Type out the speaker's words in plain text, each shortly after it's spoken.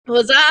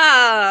What's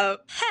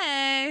up?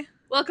 Hey.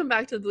 Welcome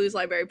back to the Blues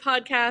Library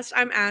podcast.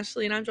 I'm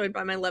Ashley and I'm joined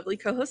by my lovely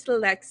co-host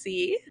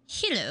Lexi.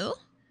 Hello.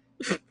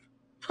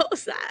 What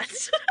was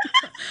that?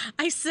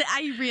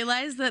 I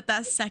realized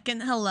that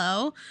second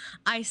hello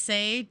I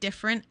say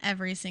different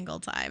every single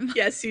time.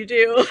 Yes, you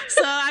do.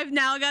 So I've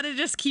now got to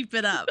just keep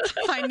it up.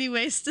 Find new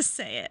ways to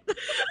say it.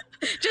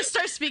 Just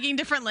start speaking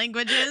different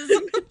languages.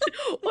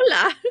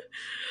 Hola.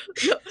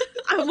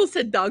 I almost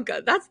said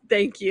danka. That's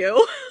thank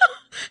you.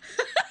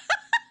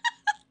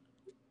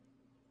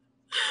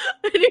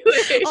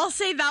 Anyway. I'll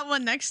say that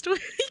one next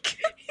week.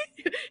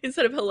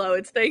 Instead of hello,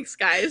 it's thanks,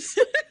 guys.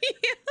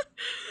 Yeah.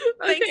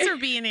 Okay. Thanks for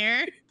being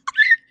here.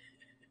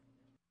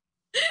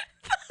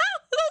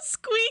 Little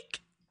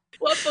squeak.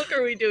 What book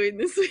are we doing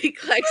this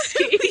week,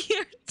 Lexi? We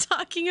are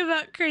talking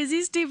about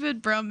Crazy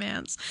Stupid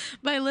Bromance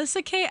by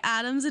Lyssa K.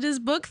 Adams. It is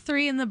book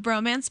 3 in the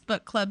Bromance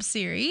book club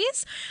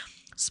series.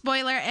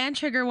 Spoiler and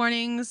trigger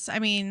warnings. I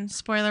mean,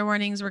 spoiler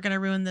warnings, we're going to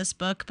ruin this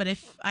book, but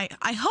if I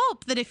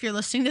hope that if you're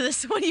listening to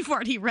this when you've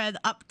already read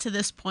up to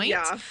this point.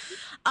 Yeah.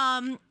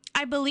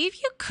 I believe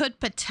you could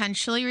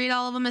potentially read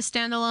all of them as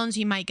standalones.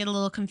 You might get a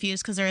little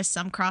confused because there is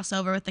some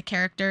crossover with the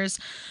characters,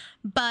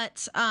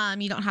 but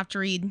you don't have to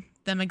read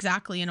them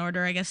exactly in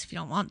order, I guess, if you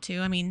don't want to.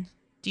 I mean,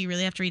 do you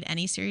really have to read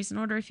any series in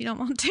order if you don't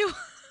want to?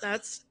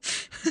 That's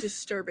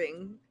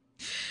disturbing.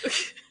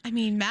 I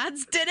mean,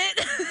 Mads did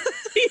it.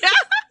 Yeah.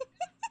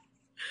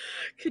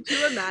 Could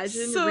you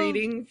imagine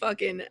reading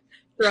fucking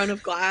Throne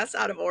of Glass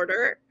out of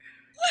order?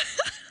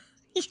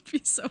 You'd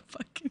be so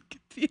fucking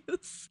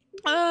confused.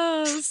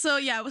 Oh, so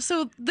yeah.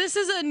 So this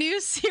is a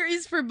new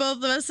series for both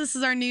of us. This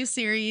is our new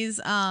series,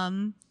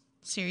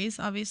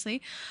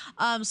 obviously.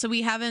 So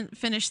we haven't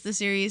finished the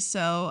series,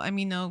 so I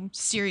mean, no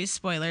series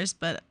spoilers,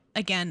 but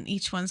again,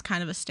 each one's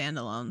kind of a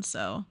standalone.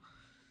 So,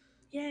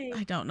 yay!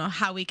 I don't know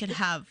how we could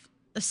have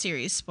a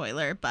series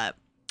spoiler, but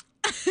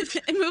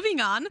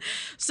moving on.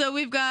 So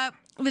we've got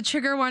the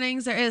trigger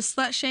warnings. There is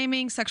slut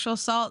shaming, sexual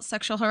assault,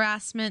 sexual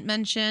harassment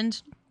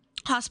mentioned.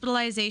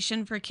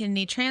 Hospitalization for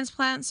kidney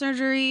transplant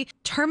surgery,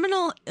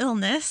 terminal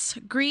illness,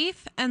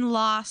 grief and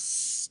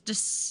loss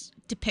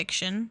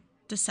deception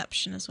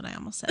is what I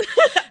almost said.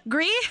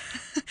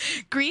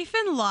 grief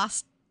and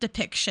loss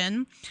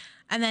depiction,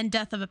 and then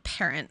death of a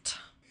parent.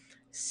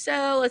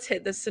 So let's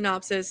hit the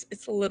synopsis.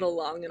 It's a little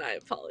long and I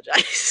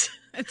apologize.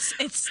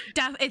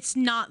 It's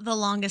not the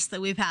longest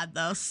that we've had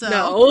though. So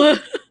no.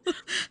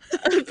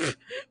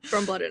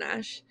 From Blood and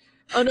Ash.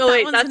 Oh no,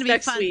 wait, that's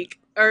next week.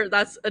 Or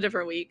that's a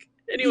different week.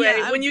 Anyway,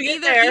 yeah, when you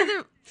get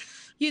there.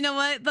 You know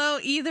what, though?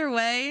 Either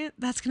way,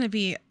 that's going to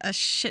be a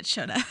shit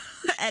show to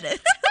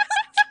edit.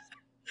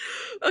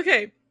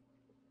 Okay.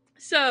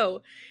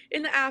 So,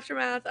 in the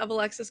aftermath of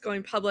Alexis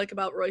going public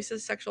about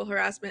Royce's sexual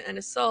harassment and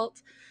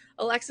assault,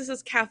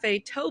 Alexis's cafe,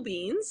 Toe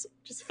Beans,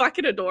 which is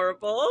fucking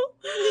adorable,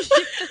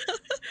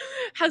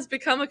 has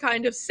become a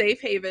kind of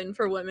safe haven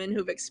for women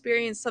who've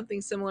experienced something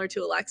similar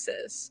to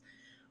Alexis.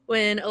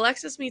 When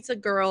Alexis meets a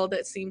girl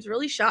that seems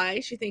really shy,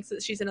 she thinks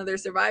that she's another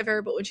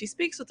survivor, but when she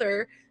speaks with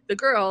her, the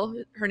girl,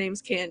 her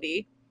name's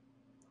Candy,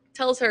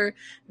 tells her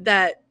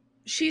that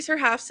she's her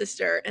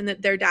half-sister and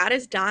that their dad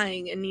is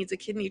dying and needs a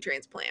kidney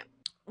transplant.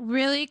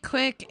 Really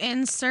quick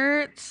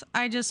insert.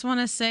 I just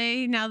want to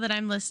say, now that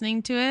I'm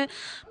listening to it,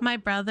 my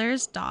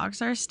brother's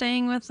dogs are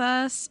staying with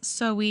us.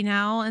 So we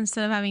now,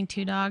 instead of having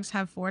 2 dogs,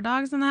 have 4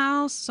 dogs in the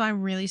house. So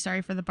I'm really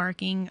sorry for the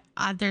barking.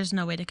 There's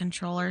no way to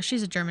control her.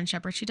 She's a German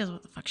Shepherd. She does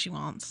what the fuck she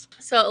wants.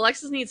 So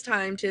Alexis needs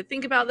time to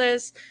think about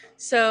this.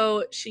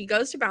 So she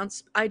goes to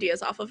bounce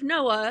ideas off of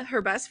Noah,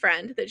 her best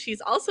friend, that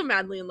she's also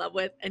madly in love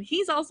with. And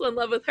he's also in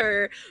love with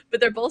her, but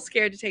they're both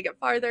scared to take it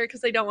farther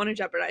because they don't want to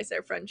jeopardize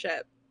their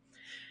friendship.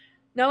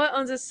 Noah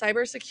owns a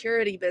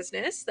cybersecurity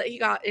business that he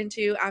got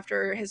into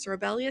after his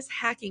rebellious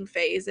hacking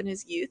phase in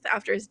his youth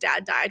after his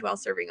dad died while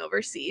serving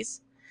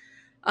overseas.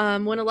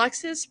 When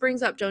Alexis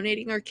brings up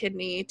donating her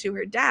kidney to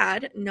her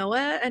dad,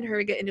 Noah and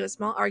her get into a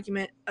small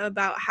argument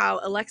about how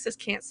Alexis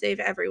can't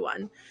save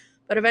everyone.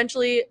 But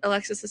eventually,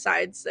 Alexis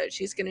decides that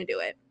she's going to do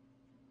it.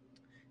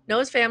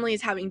 Noah's family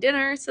is having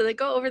dinner, so they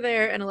go over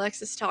there, and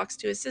Alexis talks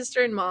to his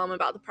sister and mom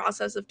about the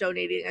process of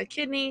donating a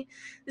kidney.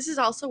 This is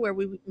also where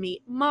we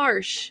meet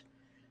Marsh.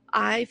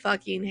 I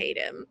fucking hate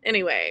him.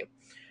 Anyway,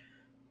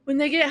 when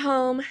they get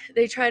home,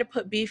 they try to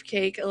put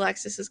Beefcake,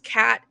 Alexis's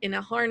cat, in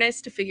a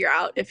harness to figure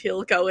out if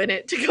he'll go in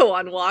it to go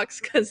on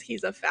walks because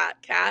he's a fat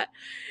cat.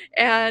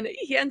 And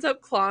he ends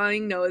up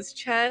clawing Noah's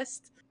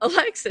chest.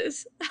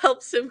 Alexis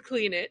helps him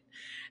clean it,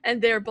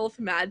 and they're both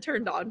mad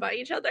turned on by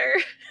each other.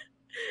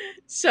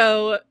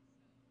 So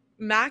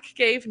Mac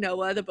gave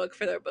Noah the book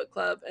for their book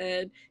club,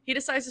 and he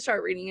decides to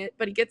start reading it,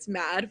 but he gets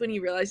mad when he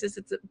realizes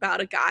it's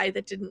about a guy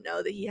that didn't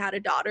know that he had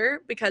a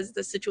daughter because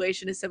the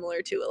situation is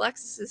similar to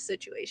Alexis's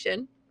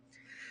situation.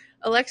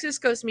 Alexis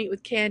goes to meet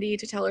with Candy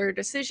to tell her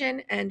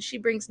decision, and she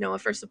brings Noah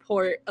for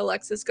support.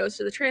 Alexis goes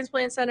to the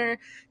transplant center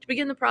to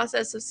begin the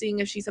process of seeing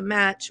if she's a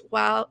match.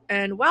 While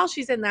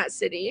she's in that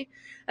city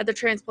at the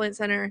transplant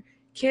center,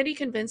 Candy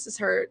convinces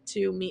her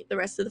to meet the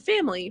rest of the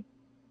family.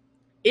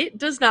 It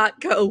does not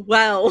go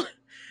well.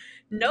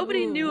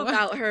 Nobody knew Ooh.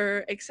 about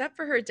her except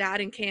for her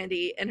dad and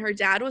Candy, and her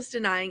dad was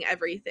denying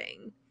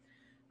everything.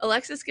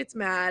 Alexis gets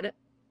mad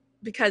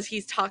because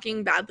he's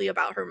talking badly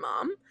about her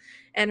mom,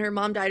 and her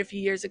mom died a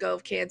few years ago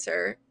of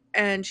cancer,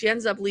 and she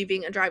ends up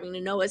leaving and driving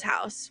to Noah's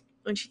house.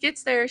 When she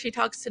gets there, she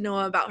talks to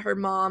Noah about her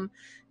mom.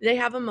 They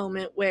have a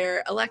moment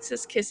where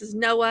Alexis kisses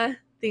Noah.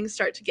 Things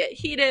start to get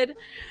heated.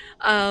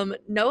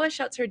 Noah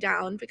shuts her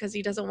down because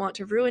he doesn't want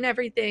to ruin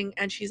everything,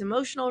 and she's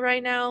emotional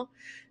right now,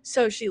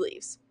 so she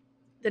leaves.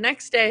 The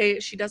next day,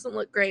 she doesn't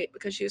look great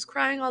because she was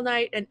crying all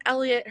night, and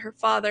Elliot, her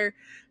father,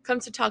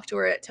 comes to talk to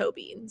her at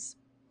Tobean's.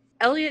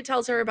 Elliot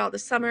tells her about the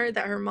summer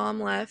that her mom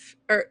left,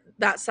 or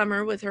that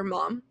summer with her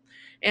mom,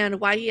 and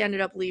why he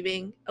ended up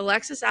leaving.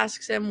 Alexis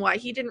asks him why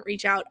he didn't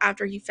reach out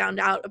after he found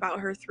out about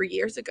her 3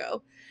 years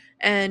ago.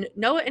 And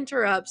Noah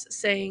interrupts,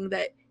 saying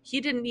that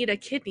he didn't need a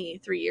kidney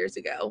 3 years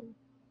ago.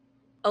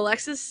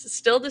 Alexis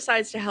still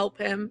decides to help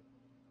him,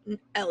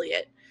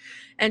 Elliot,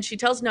 and she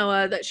tells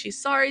Noah that she's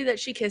sorry that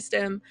she kissed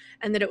him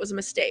and that it was a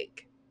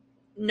mistake.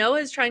 Noah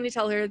is trying to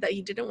tell her that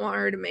he didn't want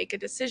her to make a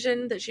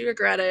decision that she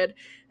regretted,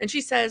 and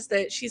she says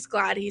that she's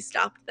glad he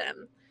stopped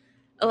them.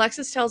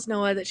 Alexis tells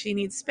Noah that she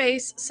needs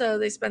space, so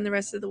they spend the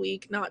rest of the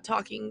week not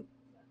talking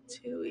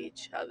to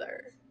each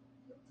other.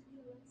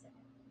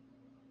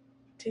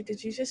 Dude,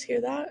 did you just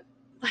hear that?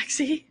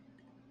 Lexi?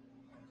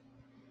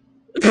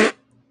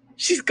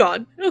 She's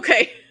gone.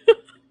 Okay.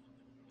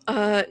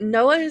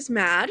 Noah is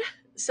mad,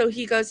 so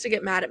he goes to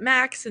get mad at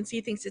Max since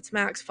he thinks it's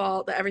Max's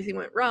fault that everything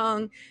went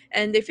wrong,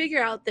 and they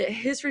figure out that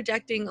his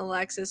rejecting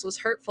Alexis was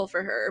hurtful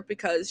for her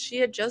because she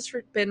had just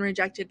been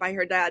rejected by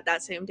her dad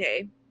that same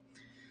day.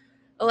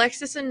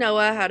 Alexis and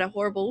Noah had a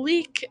horrible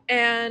week,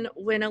 and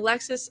when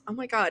Alexis, oh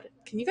my god,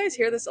 can you guys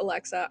hear this,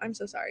 Alexa? I'm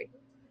so sorry.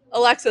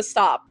 Alexa,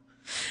 stop.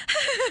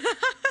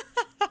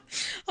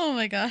 Oh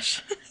my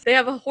gosh. They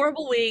have a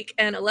horrible week,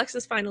 and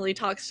Alexis finally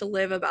talks to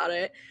Liv about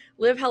it.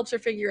 Liv helps her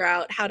figure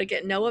out how to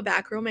get Noah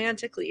back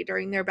romantically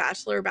during their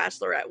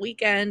bachelorette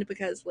weekend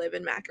because Liv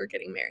and Mac are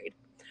getting married.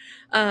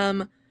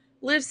 Um,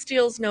 Liv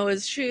steals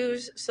Noah's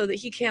shoes so that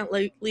he can't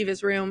leave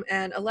his room,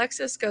 and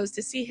Alexis goes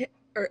to see him,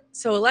 or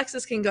so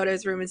Alexis can go to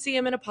his room and see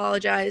him and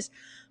apologize.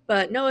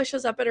 But Noah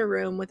shows up at her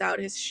room without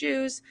his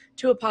shoes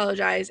to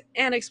apologize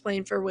and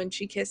explain for when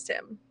she kissed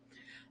him.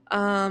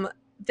 Um,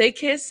 they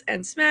kiss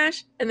and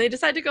smash, and they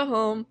decide to go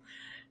home.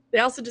 They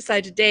also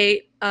decide to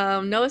date.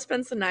 Noah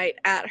spends the night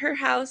at her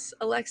house.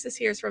 Alexis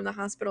hears from the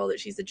hospital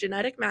that she's a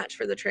genetic match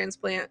for the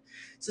transplant,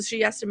 so she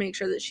has to make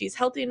sure that she's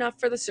healthy enough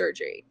for the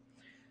surgery.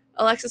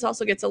 Alexis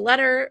also gets a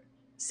letter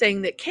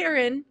saying that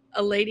Karen,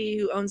 a lady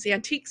who owns the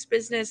antiques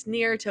business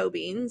near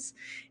Tobean's,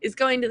 is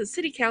going to the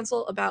city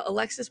council about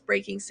Alexis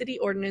breaking city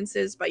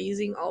ordinances by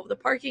using all of the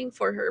parking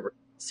for her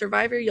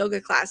survivor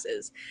yoga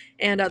classes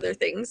and other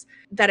things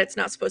that it's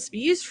not supposed to be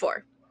used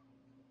for.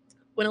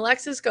 When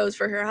Alexis goes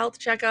for her health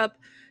checkup,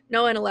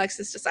 Noah and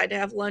Alexis decide to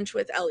have lunch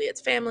with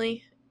Elliot's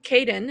family.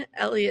 Caden,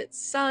 Elliot's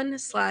son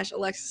slash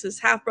Alexis's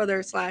half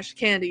brother slash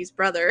Candy's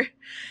brother,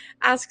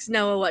 asks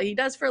Noah what he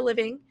does for a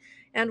living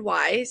and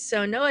why.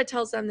 So Noah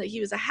tells them that he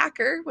was a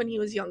hacker when he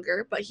was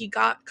younger, but he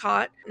got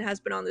caught and has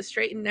been on the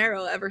straight and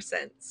narrow ever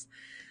since.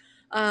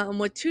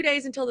 With 2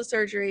 days until the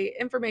surgery,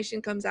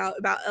 information comes out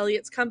about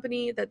Elliot's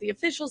company that the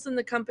officials in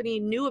the company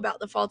knew about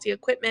the faulty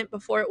equipment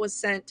before it was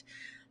sent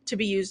to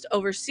be used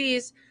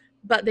overseas,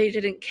 but they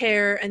didn't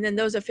care, and then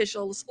those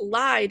officials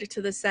lied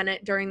to the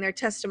Senate during their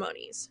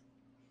testimonies.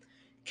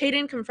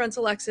 Caden confronts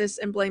Alexis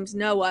and blames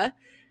Noah.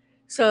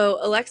 So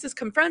Alexis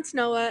confronts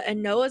Noah,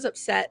 and Noah's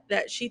upset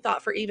that she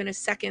thought for even a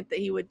second that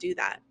he would do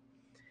that.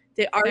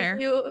 They Fair.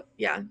 argue,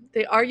 yeah,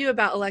 they argue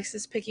about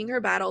Alexis picking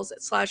her battles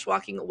slash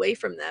walking away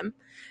from them,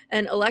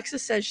 and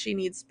Alexis says she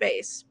needs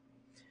space.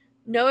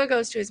 Noah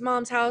goes to his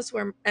mom's house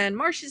and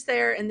Marsh is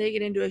there, and they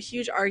get into a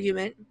huge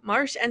argument.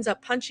 Marsh ends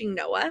up punching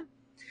Noah.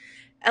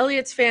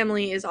 Elliot's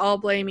family is all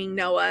blaming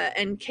Noah,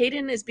 and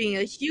Caden is being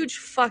a huge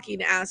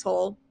fucking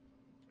asshole.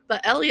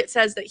 But Elliot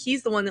says that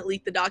he's the one that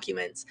leaked the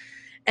documents,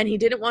 and he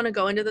didn't want to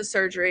go into the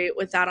surgery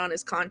with that on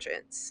his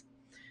conscience.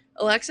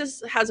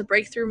 Alexis has a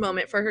breakthrough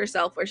moment for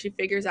herself where she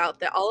figures out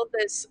that all of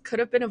this could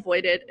have been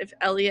avoided if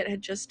Elliot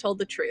had just told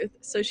the truth,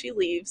 so she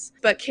leaves.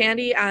 But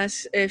Candy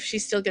asks if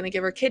she's still going to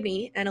give her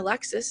kidney, and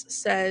Alexis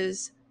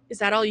says, "Is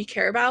that all you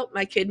care about,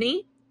 my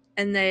kidney?"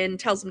 And then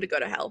tells him to go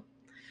to hell.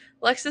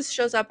 Alexis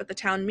shows up at the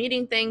town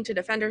meeting thing to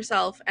defend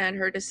herself and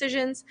her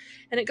decisions,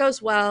 and it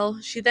goes well.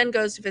 She then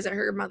goes to visit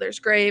her mother's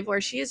grave,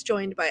 where she is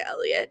joined by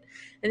Elliot,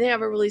 and they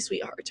have a really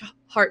sweet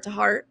heart to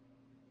heart.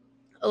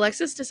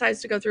 Alexis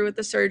decides to go through with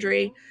the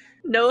surgery.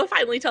 Noah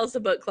finally tells the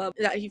book club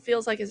that he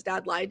feels like his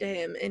dad lied to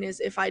him in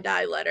his "If I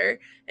Die" letter,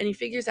 and he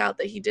figures out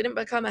that he didn't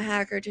become a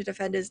hacker to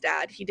defend his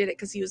dad. He did it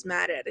because he was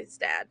mad at his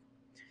dad.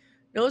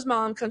 Noah's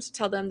mom comes to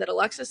tell them that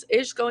Alexis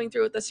is going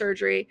through with the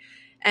surgery,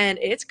 and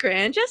it's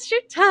grand gesture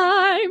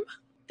time.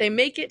 They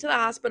make it to the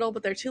hospital,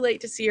 but they're too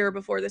late to see her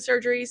before the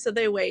surgery, so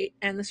they wait,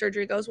 and the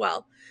surgery goes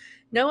well.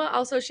 Noah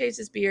also shaves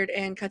his beard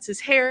and cuts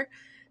his hair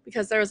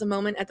because there was a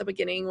moment at the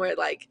beginning where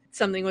like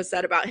something was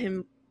said about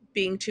him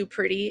being too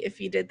pretty if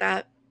he did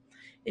that.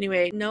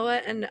 Anyway,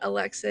 Noah and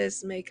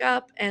Alexis make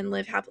up and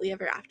live happily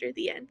ever after.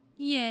 The end.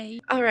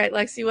 Yay. All right,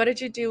 Lexi, what did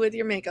you do with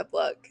your makeup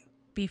look?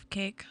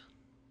 Beefcake.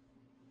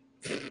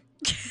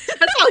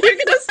 That's all you're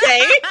gonna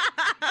say?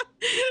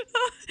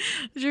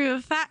 Drew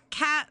a fat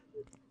cat,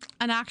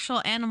 an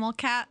actual animal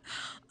cat,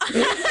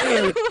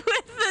 with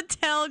the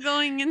tail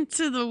going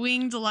into the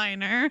winged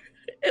liner.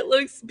 It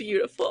looks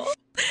beautiful.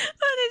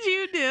 What did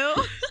you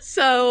do?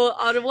 So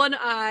on one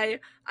eye,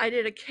 I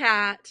did a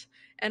cat,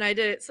 and I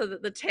did it so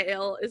that the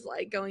tail is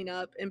like going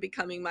up and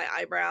becoming my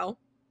eyebrow.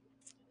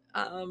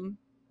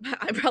 My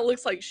eyebrow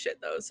looks like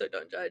shit though, so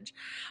don't judge.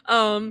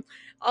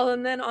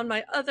 And then on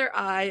my other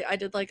eye, I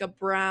did like a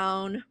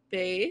brown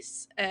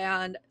base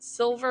and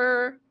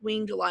silver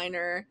winged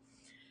liner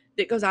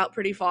that goes out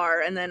pretty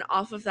far. And then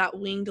off of that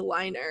winged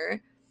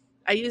liner,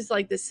 I used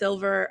like the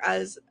silver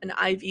as an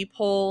IV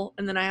pole,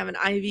 and then I have an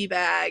IV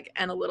bag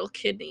and a little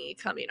kidney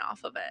coming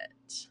off of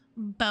it.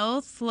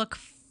 Both look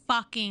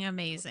fucking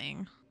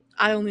amazing.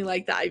 I only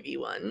like the IV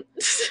one.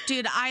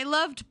 Dude, I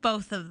loved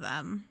both of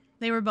them.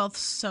 They were both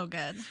so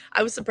good.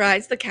 I was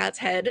surprised the cat's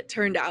head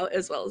turned out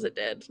as well as it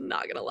did,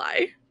 not gonna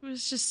lie. It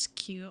was just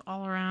cute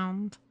all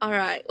around. All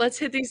right, let's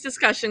hit these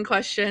discussion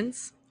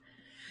questions.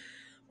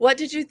 What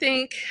did you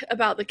think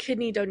about the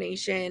kidney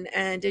donation,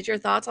 and did your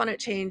thoughts on it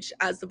change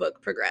as the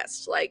book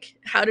progressed? Like,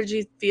 how did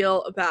you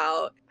feel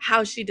about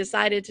how she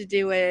decided to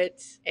do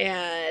it,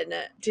 and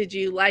did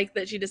you like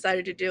that she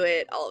decided to do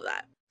it, all of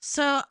that?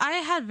 So I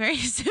had very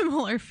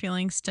similar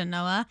feelings to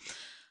Noah.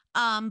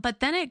 But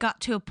then it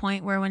got to a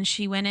point where when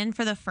she went in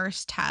for the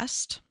first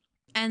test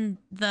and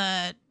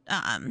the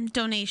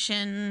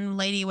donation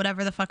lady,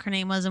 whatever the fuck her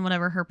name was and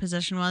whatever her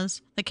position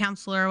was, the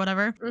counselor or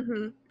whatever,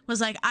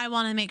 was like, I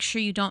want to make sure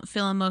you don't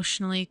feel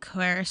emotionally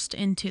coerced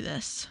into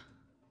this.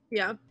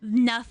 Yeah.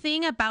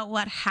 Nothing about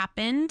what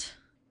happened.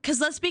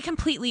 Because let's be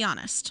completely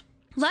honest.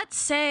 Let's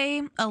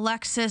say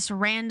Alexis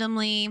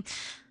randomly,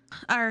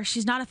 or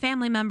she's not a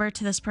family member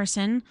to this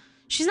person.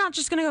 She's not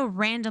just going to go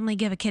randomly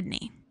give a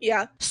kidney.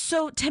 Yeah.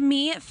 So to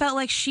me, it felt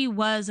like she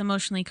was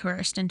emotionally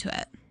coerced into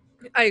it.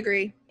 I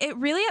agree. It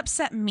really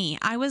upset me.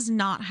 I was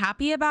not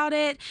happy about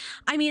it.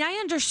 I mean, I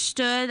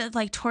understood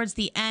like towards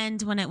the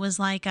end when it was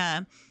like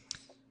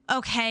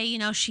okay, you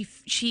know,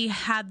 she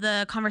had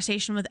the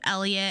conversation with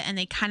Elliot and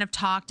they kind of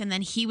talked, and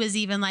then he was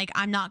even like,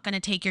 I'm not going to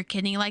take your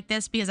kidney like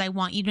this because I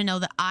want you to know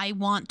that I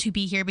want to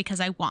be here because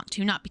I want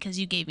to, not because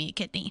you gave me a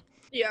kidney.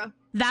 Yeah.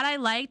 That I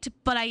liked,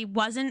 but I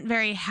wasn't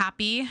very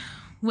happy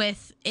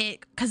with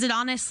it because it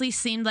honestly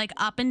seemed like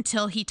up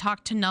until he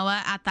talked to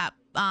Noah at that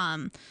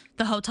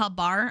the hotel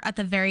bar at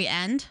the very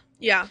end.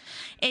 Yeah.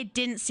 It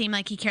didn't seem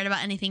like he cared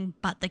about anything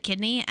but the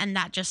kidney, and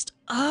that just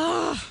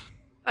I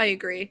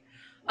agree.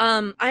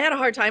 I had a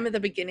hard time at the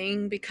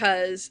beginning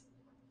because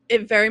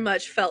it very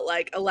much felt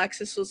like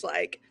Alexis was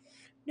like,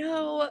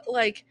 no,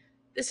 like,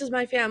 this is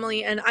my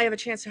family and I have a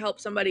chance to help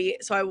somebody,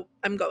 so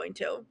I'm going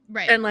to.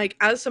 Right. And like,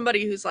 as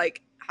somebody who's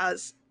like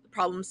has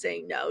problems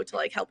saying no to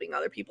like helping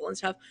other people and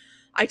stuff,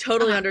 I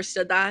totally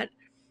understood that.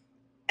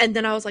 And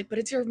then I was like, but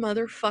it's your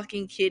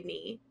motherfucking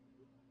kidney.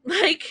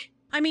 Like,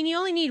 I mean, you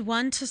only need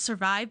one to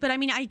survive, but I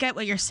mean, I get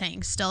what you're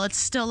saying still. It's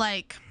still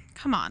like,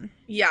 come on.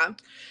 Yeah.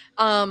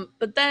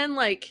 But then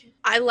like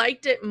I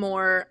liked it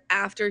more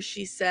after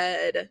she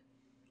said,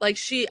 like,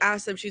 she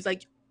asked him, she's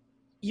like,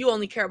 you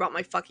only care about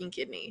my fucking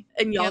kidney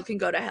and y'all can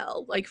go to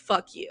hell. Like,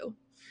 fuck you.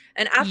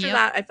 And after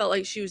that, I felt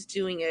like she was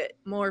doing it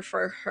more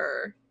for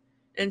her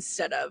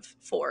instead of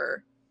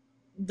for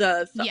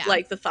the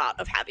the thought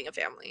of having a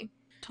family.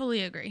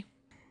 Totally agree.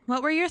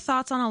 What were your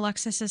thoughts on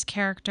Alexis's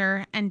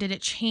character, and did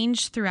it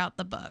change throughout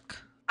the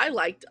book? I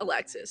liked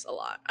Alexis a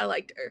lot. I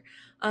liked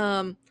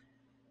her.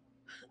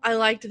 I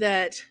liked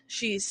that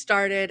she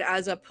started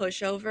as a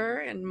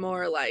pushover and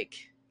more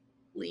like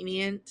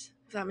lenient,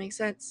 if that makes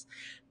sense,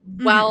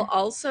 while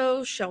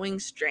also showing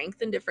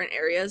strength in different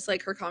areas,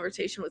 like her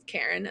conversation with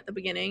Karen at the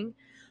beginning.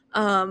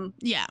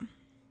 Yeah.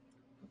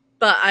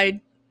 But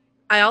I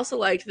also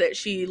liked that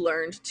she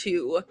learned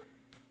to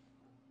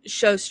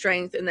show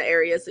strength in the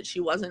areas that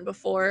she wasn't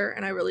before,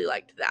 and I really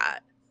liked that.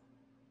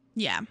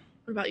 Yeah.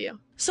 What about you?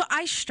 So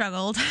I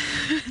struggled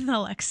with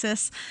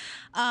Alexis.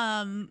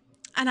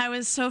 And I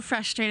was so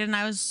frustrated, and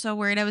I was so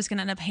worried I was going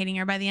to end up hating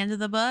her by the end of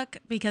the book,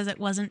 because it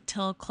wasn't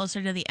till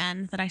closer to the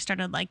end that I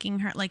started liking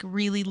her, like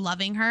really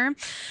loving her.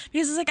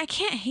 Because it's like, I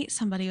can't hate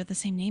somebody with the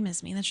same name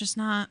as me. That's just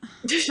not,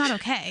 it's not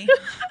okay.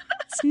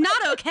 It's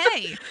not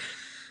okay.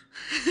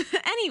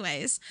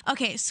 Anyways.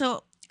 Okay.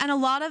 So, and a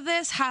lot of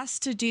this has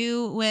to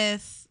do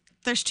with,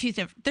 there's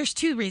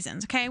two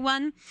reasons. Okay.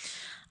 One,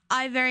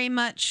 I very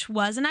much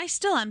was, and I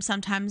still am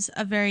sometimes,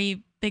 a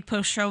very big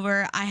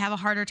pushover. I have a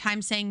harder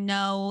time saying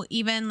no.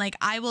 Even like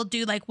I will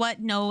do like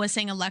what Noah was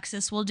saying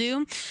Alexis will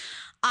do.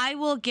 I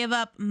will give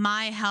up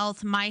my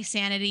health, my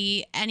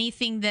sanity,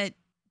 anything that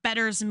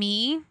betters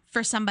me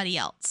for somebody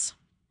else.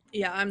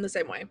 Yeah, I'm the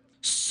same way.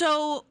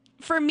 So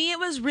for me, it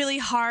was really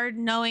hard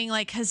knowing,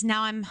 like, because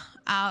now I'm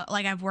out,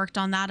 like I've worked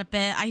on that a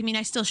bit. I mean,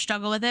 I still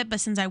struggle with it, but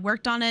since I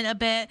worked on it a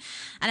bit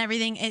and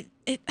everything,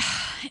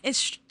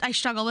 I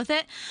struggle with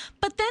it.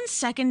 But then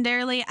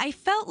secondarily, I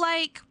felt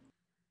like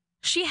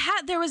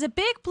there was a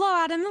big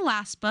blowout in the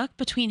last book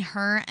between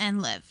her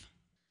and Liv.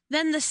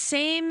 Then the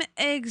same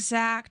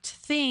exact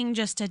thing,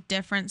 just a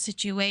different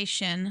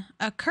situation,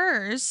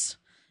 occurs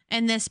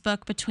in this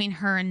book between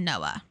her and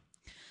Noah.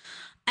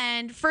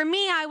 And for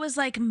me, I was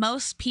like,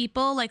 most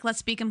people, like,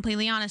 let's be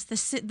completely honest,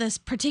 this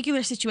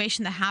particular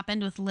situation that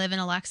happened with Liv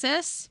and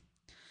Alexis,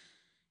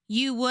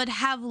 you would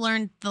have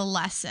learned the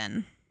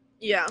lesson.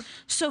 Yeah.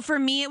 So for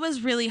me, it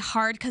was really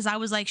hard because I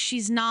was like,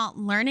 she's not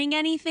learning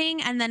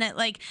anything. And then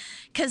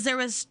because there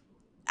was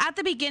at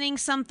the beginning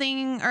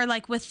something, or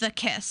like with the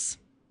kiss,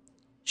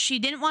 she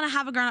didn't want to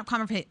have a grown-up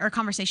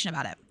conversation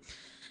about it.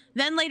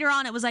 Then later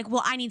on, it was like,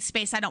 well, I need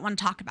space. I don't want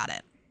to talk about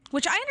it,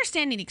 which I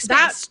understand needing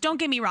space. Don't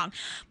get me wrong.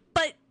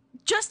 But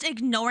just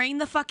ignoring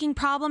the fucking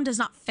problem does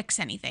not fix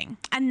anything.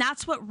 And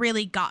that's what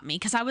really got me,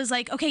 because I was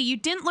like, okay, you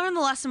didn't learn the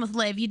lesson with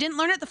Liv. You didn't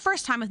learn it the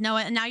first time with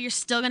Noah, and now you're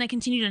still going to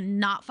continue to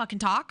not fucking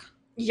talk?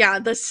 Yeah,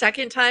 the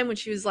second time when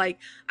she was like,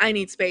 I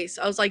need space,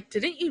 I was like,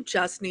 didn't you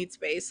just need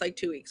space like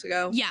 2 weeks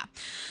ago? Yeah.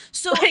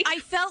 So I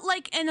felt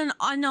like in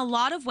a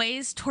lot of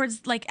ways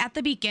towards like at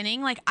the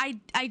beginning, like I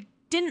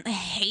didn't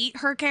hate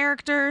her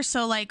character.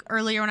 So like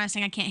earlier when I was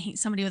saying I can't hate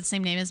somebody with the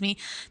same name as me,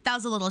 that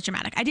was a little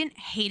dramatic. I didn't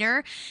hate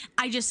her.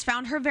 I just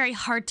found her very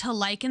hard to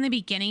like in the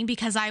beginning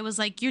because I was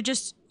like,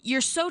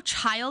 you're so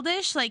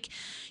childish. Like,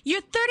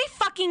 you're 30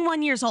 fucking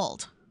 1 years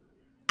old.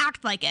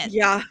 Act like it.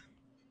 Yeah.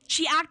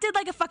 She acted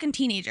like a fucking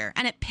teenager,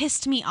 and it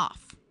pissed me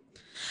off.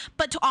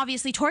 But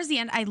obviously, towards the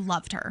end, I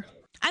loved her.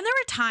 And there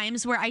were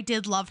times where I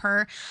did love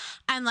her,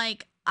 and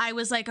like, I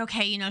was like,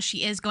 okay, you know,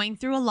 she is going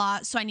through a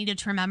lot, so I needed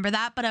to remember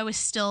that. But I was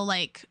still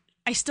like,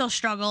 I still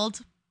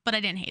struggled, but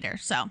I didn't hate her.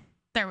 So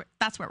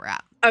that's where we're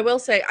at. I will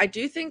say, I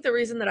do think the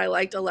reason that I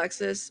liked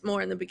Alexis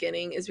more in the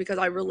beginning is because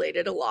I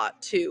related a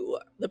lot to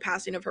the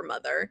passing of her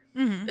mother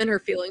and her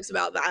feelings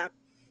about that.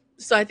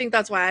 So I think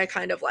that's why I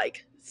kind of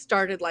like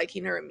started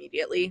liking her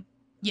immediately.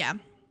 Yeah.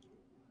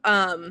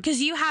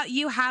 Because you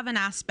have an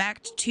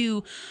aspect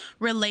to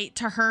relate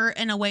to her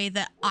in a way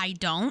that I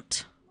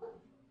don't.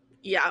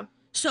 Yeah.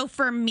 So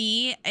for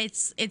me,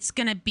 it's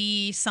gonna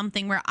be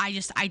something where I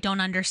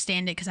don't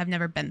understand it because I've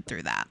never been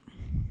through that.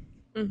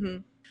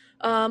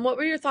 What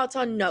were your thoughts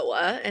on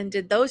Noah, and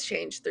did those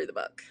change through the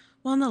book?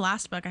 Well, in the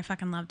last book, I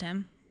fucking loved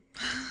him.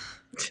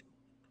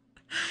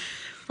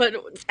 But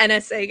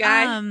NSA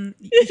guy?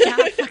 Yeah,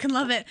 I fucking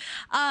love it.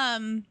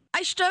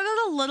 I struggled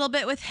a little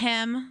bit with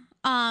him,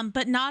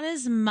 but not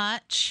as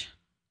much.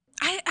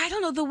 I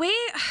don't know, the way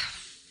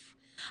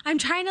I'm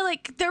trying to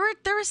like, there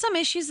were some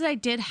issues that I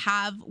did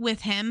have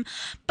with him,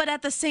 but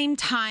at the same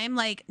time,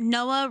 like,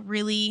 Noah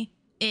really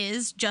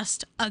is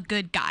just a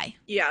good guy.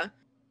 Yeah.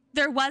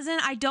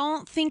 I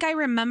don't think I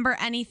remember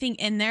anything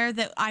in there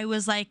that I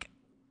was like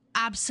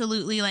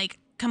absolutely like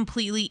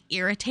completely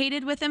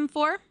irritated with him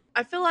for.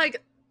 I feel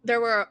like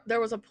there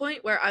was a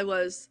point where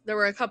there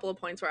were a couple of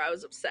points where I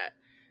was upset.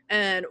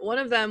 And one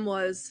of them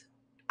was,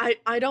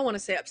 I don't want to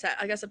say upset.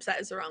 I guess upset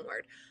is the wrong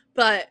word.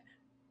 But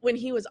when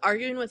he was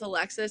arguing with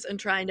Alexis and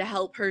trying to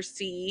help her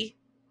see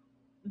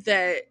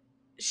that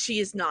she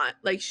is not,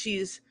 like,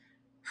 she's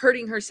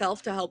hurting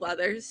herself to help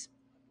others.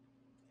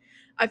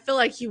 I feel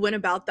like he went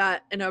about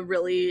that in a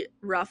really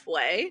rough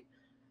way,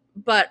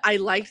 but I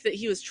liked that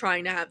he was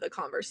trying to have the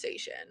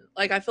conversation.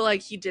 Like, I feel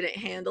like he didn't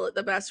handle it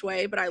the best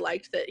way, but I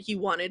liked that he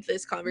wanted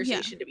this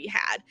conversation to be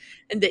had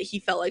and that he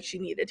felt like she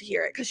needed to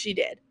hear it, because she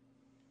did.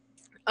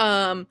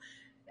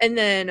 And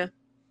then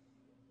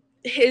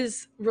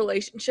his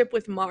relationship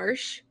with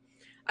Marsh,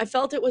 I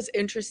felt it was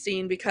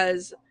interesting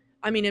because,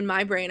 I mean, in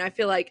my brain, I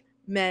feel like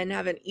men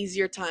have an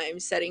easier time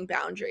setting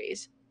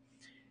boundaries.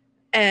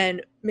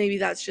 And maybe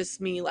that's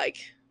just me, like,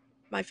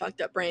 my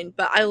fucked up brain,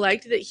 but I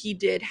liked that he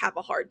did have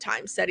a hard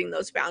time setting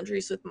those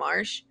boundaries with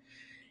Marsh,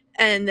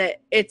 and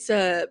that it's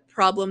a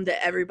problem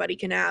that everybody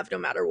can have no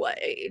matter what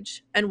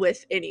age, and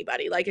with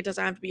anybody. Like, it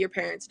doesn't have to be your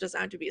parents, it doesn't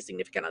have to be a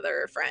significant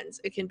other or friends.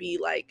 It can be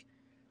like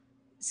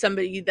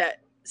somebody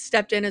that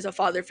stepped in as a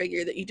father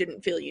figure that you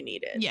didn't feel you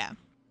needed. Yeah,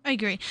 I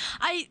agree.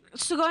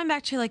 So going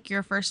back to like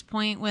your first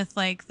point with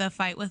like the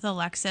fight with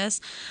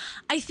Alexis,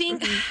 I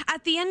think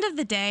at the end of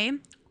the day,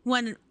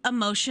 when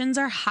emotions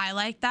are high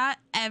like that,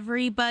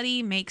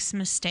 everybody makes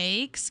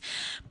mistakes.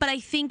 But I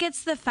think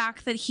it's the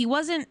fact that he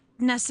wasn't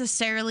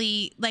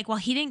necessarily like, well,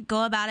 he didn't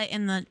go about it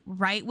in the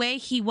right way.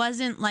 He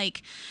wasn't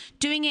like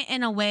doing it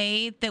in a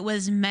way that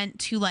was meant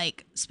to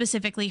like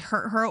specifically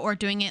hurt her, or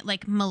doing it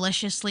like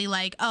maliciously,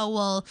 like, oh,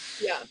 well,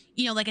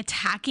 you know, like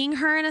attacking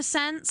her in a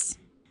sense.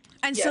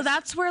 And so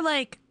that's where,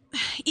 like,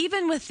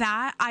 even with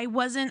that, I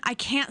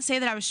can't say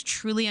that I was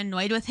truly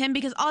annoyed with him,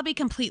 because I'll be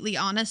completely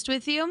honest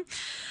with you.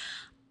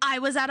 I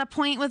was at a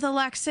point with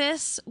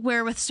Alexis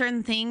where with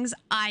certain things,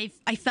 I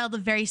felt a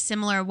very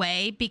similar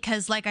way,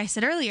 because like I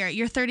said earlier,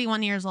 you're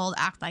 31 years old,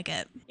 act like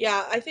it.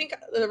 Yeah, I think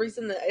the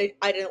reason that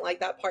I didn't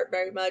like that part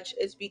very much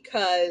is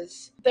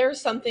because there are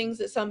some things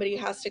that somebody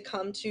has to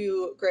come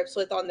to grips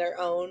with on their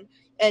own,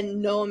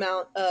 and no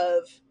amount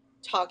of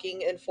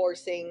talking and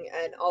forcing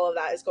and all of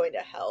that is going to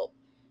help.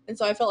 And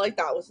so I felt like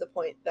that was the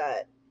point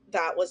that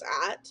was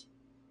at.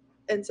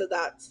 And so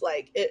that's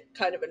like, it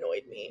kind of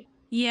annoyed me.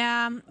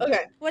 Yeah.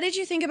 Okay. What did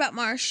you think about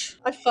Marsh?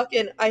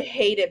 I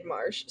hated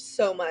Marsh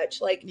so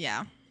much. Like,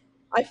 Yeah.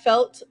 I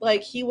felt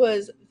like he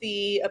was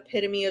the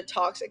epitome of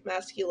toxic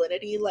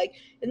masculinity. Like,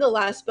 in the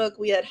last book,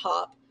 we had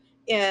Hop,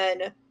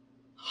 and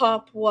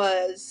Hop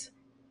was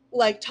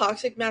like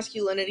toxic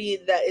masculinity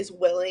that is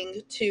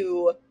willing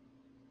to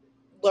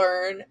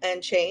learn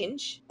and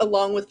change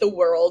along with the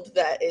world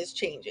that is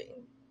changing.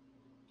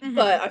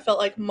 But I felt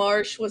like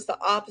Marsh was the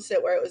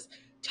opposite, where it was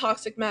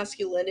toxic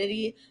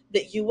masculinity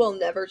that you will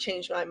never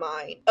change my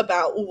mind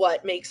about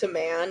what makes a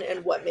man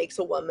and what makes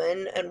a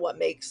woman and what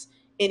makes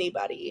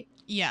anybody.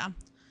 Yeah.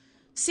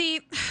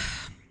 See,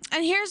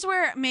 and here's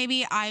where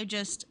maybe I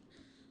just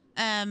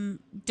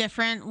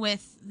different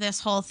with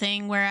this whole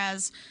thing,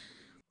 whereas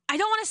I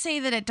don't want to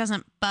say that it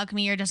doesn't bug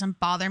me or doesn't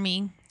bother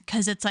me,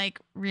 because it's like,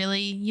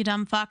 really, you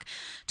dumb fuck.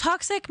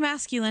 Toxic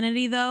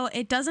masculinity, though,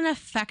 it doesn't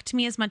affect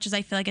me as much as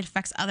I feel like it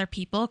affects other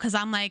people, because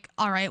I'm like,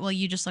 all right, well,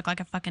 you just look like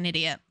a fucking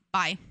idiot.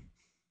 Bye.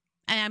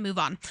 And I move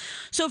on.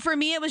 So for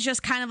me, it was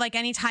just kind of like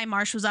anytime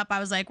Marsh was up, I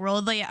was like, roll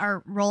of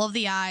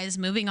the eyes,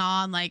 moving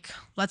on, like,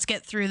 let's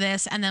get through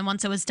this. And then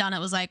once it was done, it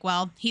was like,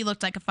 well, he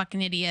looked like a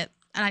fucking idiot.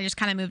 And I just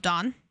kind of moved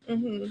on.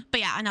 Mm-hmm. But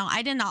yeah, no,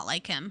 I did not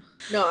like him.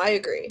 No, I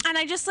agree. And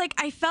I just like,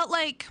 I felt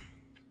like,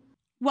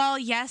 well,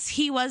 yes,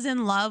 he was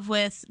in love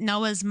with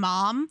Noah's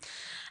mom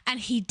and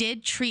he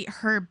did treat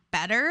her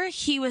better.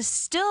 He was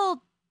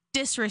still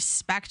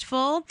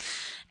disrespectful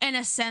in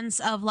a sense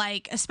of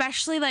like,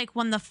 especially like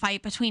when the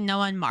fight between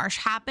Noah and Marsh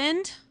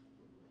happened.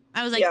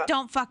 I was like,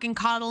 don't fucking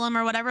coddle him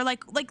or whatever.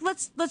 Like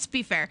let's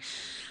be fair.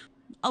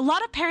 A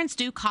lot of parents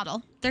do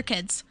coddle their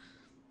kids.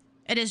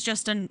 It is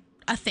just a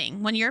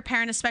thing when you're a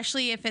parent,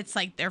 especially if it's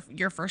like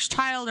your first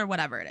child or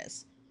whatever it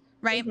is.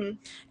 Right? Mm-hmm.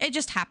 It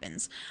just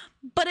happens.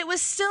 But it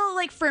was still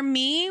like, for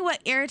me,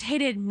 what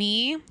irritated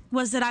me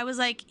was that I was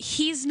like,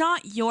 he's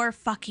not your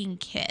fucking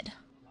kid.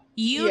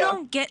 You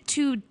don't get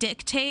to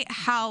dictate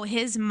how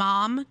his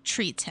mom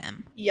treats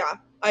him. Yeah,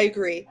 I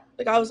agree.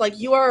 Like, I was like,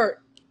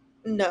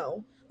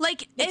 no.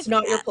 Like, it's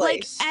not your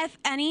place. Like, if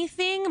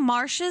anything,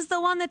 Marsh is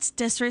the one that's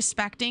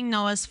disrespecting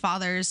Noah's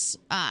father's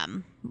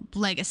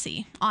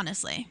legacy,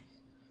 honestly.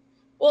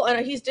 Well,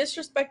 and he's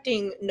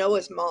disrespecting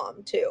Noah's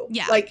mom, too.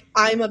 Yeah. Like,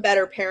 I'm a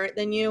better parent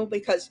than you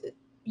because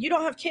you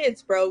don't have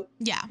kids, bro.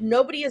 Yeah.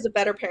 Nobody is a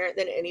better parent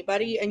than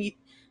anybody, and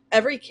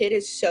every kid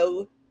is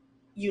so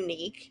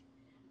unique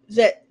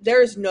that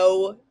there is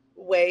no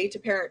way to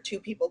parent two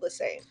people the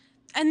same.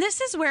 And this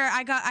is where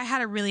I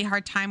had a really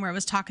hard time, where I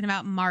was talking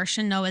about Marsh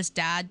and Noah's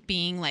dad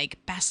being like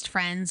best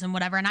friends and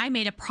whatever. And I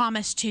made a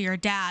promise to your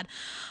dad.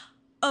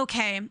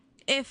 Okay,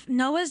 if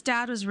Noah's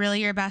dad was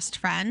really your best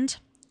friend,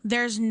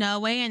 there's no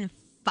way in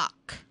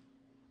fuck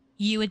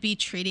you would be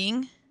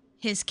treating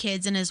his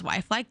kids and his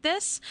wife like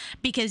this,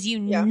 because you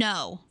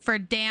know for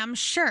damn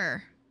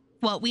sure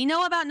what we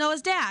know about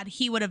Noah's dad,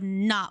 he would have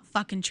not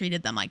fucking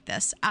treated them like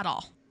this at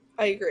all.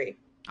 I agree.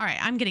 All right,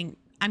 I'm getting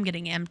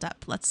amped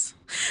up. Let's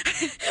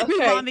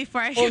move on before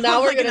I. Well,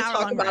 now we're going to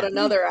talk about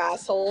another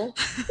asshole.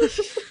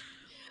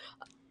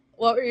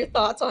 What were your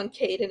thoughts on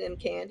Caden and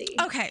Candy?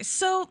 Okay,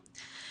 so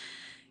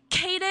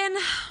Caden,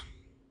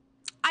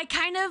 I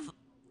kind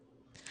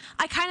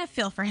of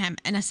feel for him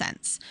in a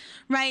sense,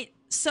 right?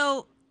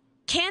 So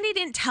Candy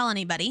didn't tell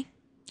anybody.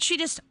 She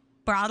just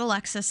brought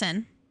Alexis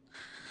in.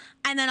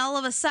 And then all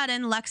of a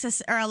sudden,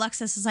 Alexis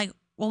is like,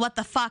 well, what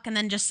the fuck? And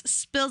then just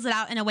spills it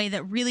out in a way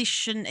that really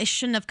shouldn't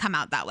have come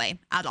out that way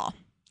at all.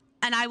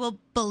 And I will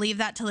believe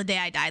that till the day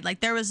I died. Like,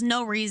 there was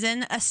no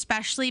reason,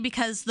 especially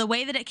because the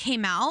way that it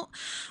came out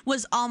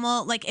was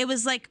almost like, it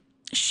was like,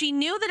 she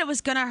knew that it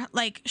was gonna,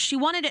 like, she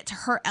wanted it to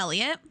hurt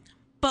Elliot,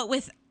 but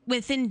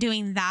within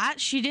doing that,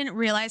 she didn't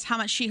realize how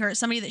much she hurt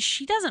somebody that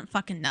she doesn't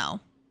fucking know,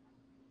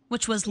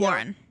 which was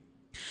Lauren.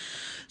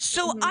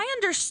 So I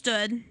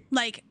understood,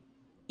 like,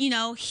 you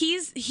know,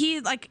 he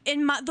like,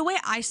 the way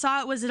I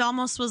saw it was, it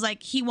almost was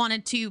like he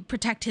wanted to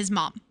protect his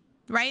mom,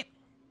 right?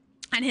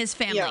 And his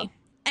family. Yeah.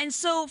 And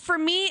so for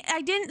me,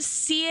 I didn't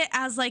see it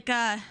as like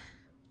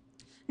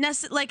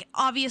like,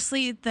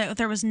 obviously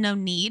there was no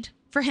need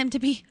for him to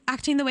be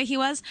acting the way he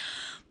was,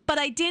 but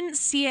I didn't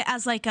see it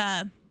as like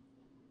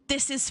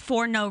this is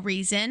for no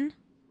reason.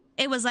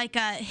 It was like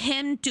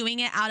him doing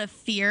it out of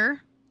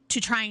fear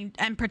to try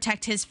and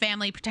protect his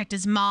family, protect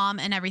his mom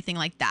and everything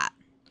like that.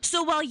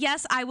 So while,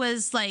 yes, I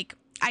was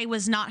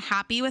not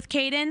happy with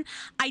Caden,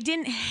 I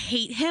didn't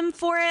hate him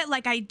for it.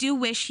 Like, I do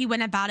wish he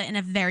went about it in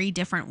a very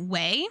different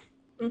way.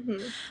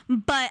 Mm-hmm.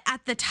 But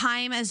at the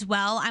time as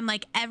well, I'm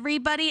like,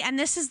 everybody, and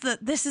this is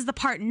the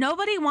part,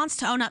 nobody wants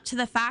to own up to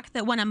the fact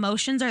that when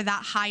emotions are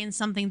that high and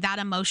something that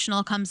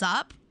emotional comes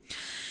up,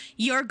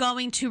 you're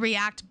going to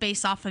react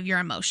based off of your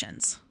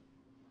emotions.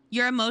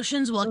 Your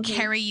emotions will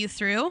carry you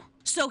through.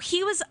 So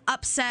he was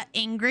upset,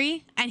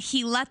 angry, and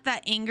he let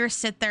that anger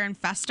sit there and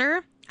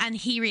fester. And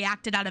he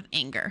reacted out of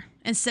anger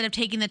instead of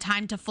taking the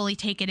time to fully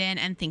take it in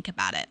and think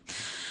about it.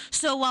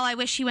 So while I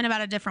wish he went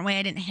about a different way,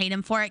 I didn't hate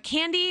him for it.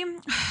 Candy,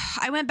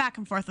 I went back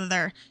and forth with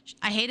her.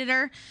 I hated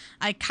her.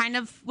 I kind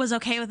of was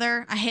okay with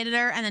her. I hated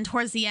her. And then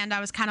towards the end,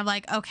 I was kind of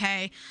like,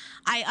 okay,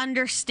 I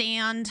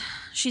understand.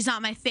 She's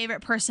not my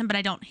favorite person, but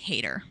I don't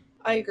hate her.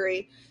 I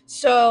agree.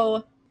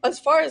 So as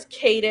far as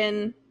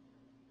Caden,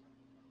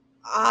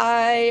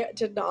 I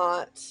did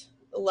not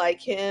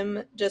like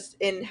him just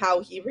in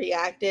how he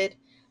reacted.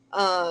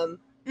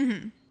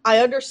 Mm-hmm. I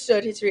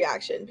understood his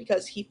reaction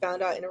because he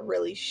found out in a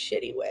really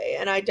shitty way.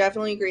 And I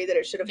definitely agree that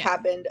it should have Yeah.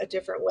 happened a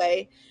different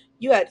way.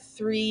 You had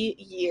 3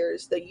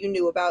 years that you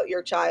knew about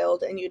your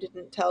child and you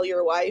didn't tell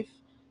your wife.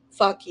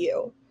 Fuck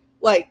you.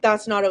 Like,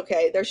 that's not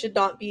okay. There should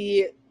not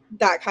be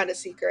that kind of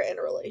secret in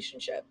a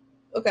relationship.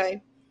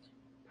 Okay?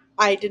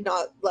 I did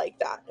not like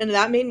that. And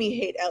that made me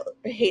hate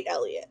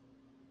Elliot.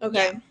 Yeah.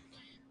 Okay?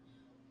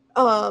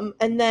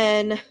 And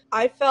then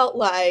I felt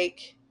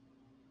like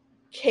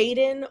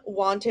Caden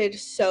wanted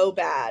so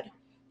bad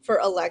for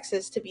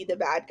Alexis to be the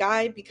bad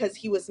guy because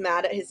he was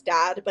mad at his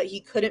dad, but he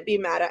couldn't be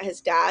mad at his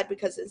dad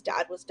because his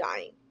dad was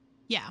dying.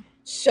 Yeah.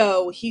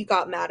 So he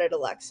got mad at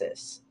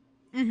Alexis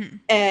Mm-hmm.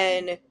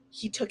 and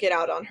he took it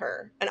out on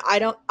her. And I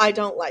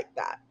don't like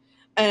that.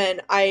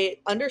 And I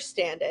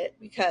understand it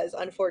because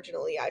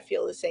unfortunately I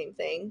feel the same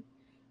thing.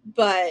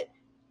 But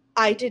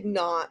I did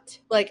not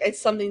like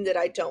it's something that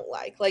I don't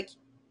like. Like,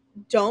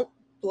 don't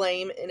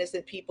blame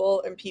innocent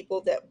people and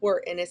people that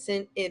were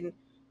innocent in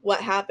what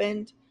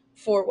happened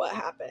for what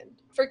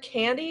happened. For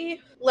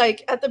Candy,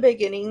 like at the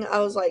beginning, I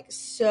was like,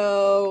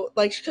 so,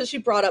 like, because she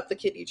brought up the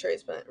kidney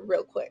transplant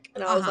real quick,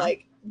 and I was Uh-huh.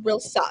 like, real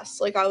sus.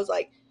 Like, I was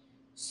like,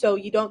 so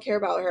you don't care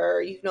about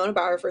her, you've known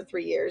about her for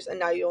 3 years, and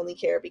now you only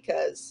care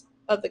because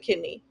of the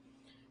kidney.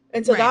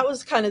 And so Right. that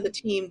was kind of the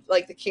team,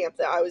 like the camp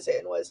that I was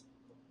in was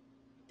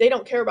they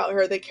don't care about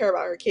her, they care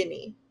about her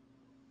kidney.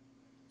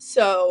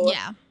 So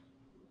Yeah.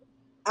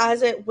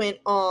 as it went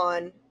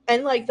on,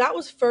 and like that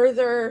was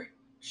further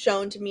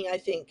shown to me, I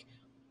think,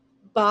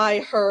 by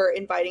her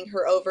inviting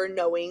her over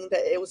knowing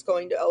that it was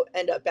going to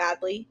end up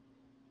badly.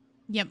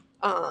 Yep.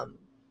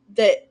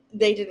 That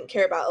they didn't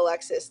care about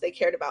Alexis, they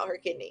cared about her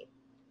kidney.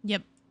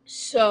 Yep.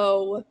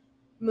 So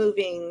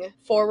moving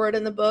forward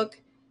in the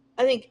book,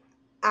 I think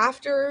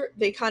after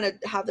they kind of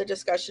have the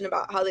discussion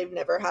about how they've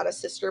never had a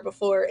sister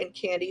before and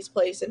Candy's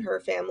place in her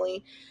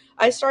family,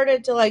 I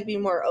started to like be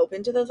more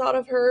open to the thought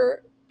of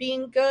her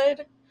being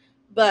good,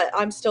 but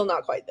I'm still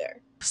not quite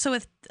there. So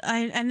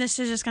and this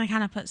is just going to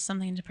kind of put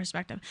something into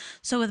perspective.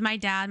 So with my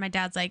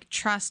dad's like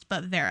trust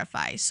but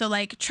verify. So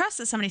like trust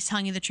that somebody's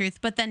telling you the truth,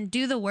 but then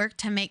do the work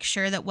to make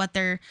sure that what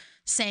they're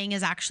saying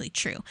is actually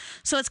true.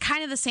 So it's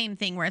kind of the same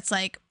thing where it's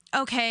like,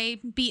 okay,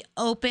 be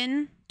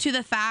open to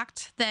the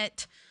fact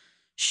that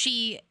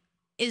she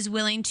is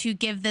willing to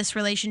give this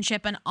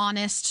relationship an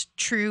honest,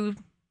 true,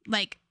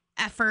 like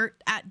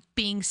effort at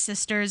being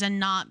sisters and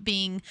not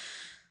being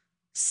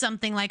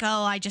something like,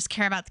 oh, I just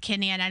care about the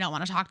kidney and I don't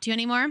want to talk to you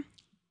anymore.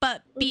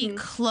 But be Mm-hmm.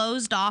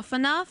 closed off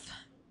enough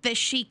that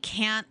she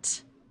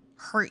can't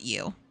hurt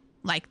you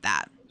like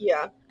that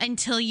Yeah,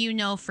 until you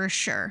know for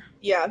sure.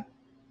 yeah,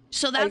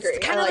 So I that's agree. I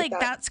kind of like like, that.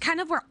 that's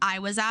kind of where I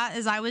was at,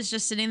 is I was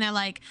just sitting there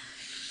like,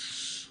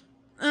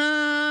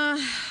 uh,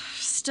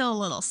 still a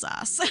little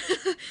sus.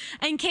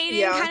 And Kaden,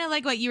 Yeah, kind of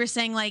like what you were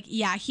saying, like,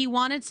 yeah, he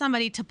wanted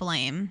somebody to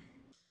blame.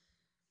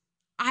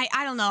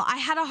 I don't know. I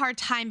had a hard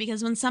time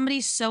because when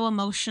somebody's so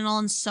emotional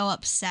and so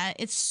upset,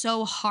 it's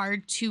so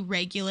hard to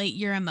regulate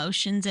your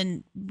emotions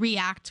and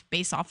react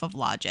based off of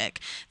logic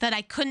that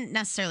I couldn't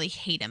necessarily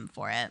hate him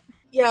for it.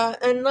 yeah,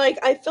 and like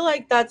I feel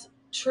like that's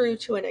true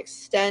to an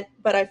extent,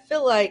 but I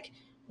feel like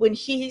when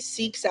he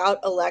seeks out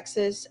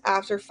Alexis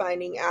after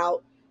finding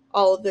out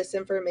all of this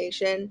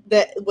information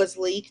that was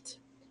leaked,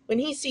 when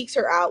he seeks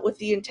her out with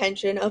the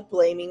intention of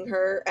blaming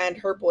her and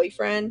her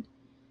boyfriend,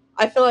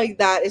 I feel like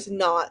that is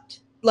not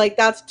like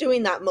that's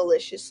doing that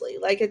maliciously.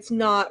 Like it's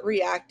not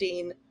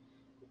reacting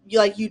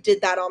like you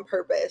did that on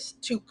purpose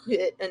to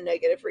get a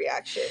negative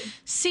reaction.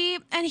 See,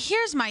 and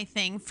here's my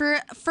thing. For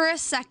a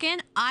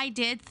second, I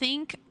did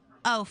think,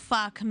 oh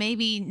fuck,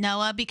 maybe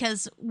Noah,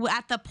 because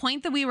at the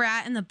point that we were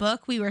at in the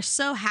book, we were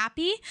so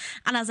happy,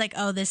 and I was like,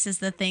 oh, this is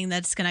the thing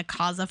that's gonna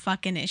cause a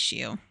fucking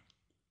issue.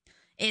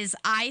 Is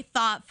I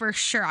thought for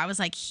sure, I was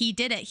like, he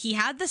did it. He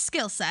had the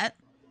skill set.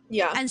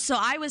 Yeah. And so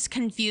I was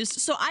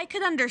confused. So I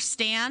could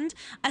understand,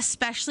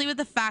 especially with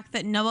the fact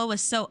that Noah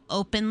was so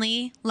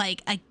openly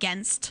like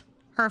against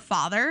her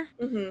father,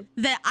 Mhm.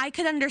 that I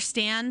could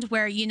understand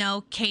where, you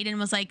know, Caden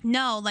was like,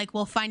 no, like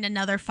we'll find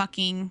another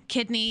fucking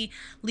kidney,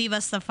 leave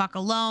us the fuck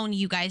alone.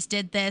 You guys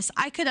did this.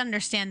 I could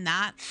understand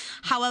that.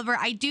 However,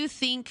 I do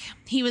think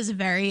he was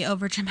very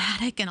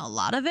overdramatic in a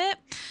lot of it.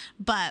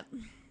 But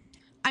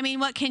I mean,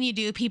 what can you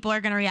do? People are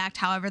going to react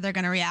however they're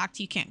going to react.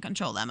 You can't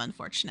control them,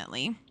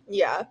 unfortunately.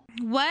 Yeah.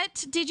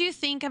 What did you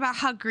think about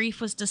how grief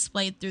was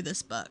displayed through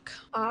this book?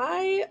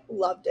 I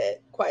loved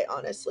it, quite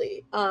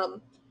honestly.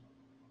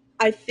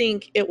 I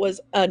think it was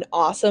an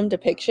awesome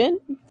depiction.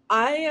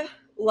 I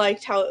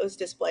liked how it was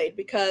displayed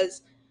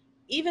because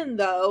even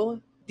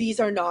though these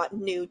are not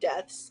new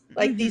deaths,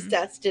 like these Mm-hmm.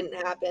 deaths didn't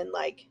happen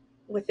like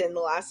within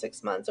the last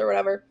 6 months or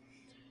whatever.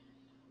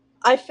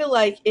 I feel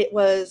like it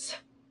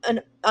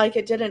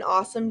did an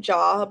awesome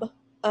job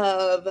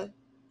of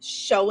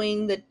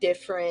showing the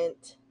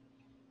different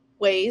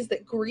ways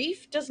that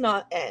grief does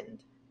not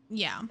end.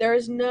 Yeah. There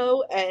is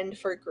no end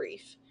for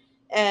grief.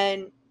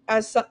 And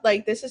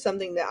like, this is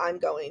something that I'm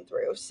going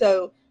through.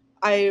 So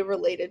I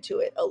related to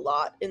it a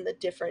lot in the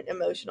different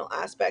emotional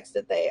aspects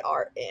that they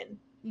are in.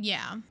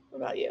 Yeah. What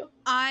about you?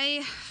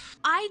 I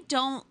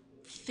don't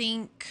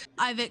think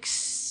I've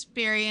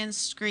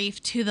experienced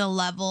grief to the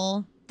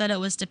level that it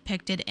was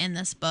depicted in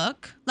this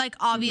book. Like,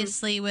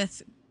 obviously,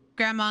 with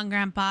grandma and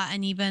grandpa,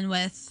 and even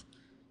with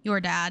your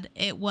dad,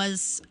 it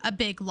was a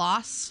big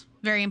loss.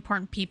 Very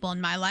important people in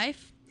my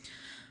life.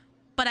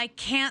 But I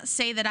can't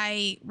say that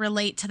I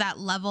relate to that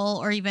level,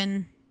 or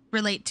even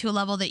relate to a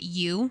level that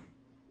you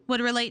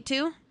would relate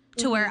to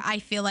where I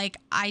feel like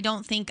I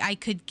don't think I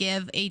could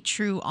give a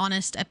true,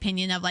 honest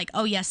opinion of like,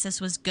 oh, yes, this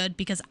was good,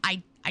 because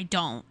I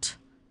don't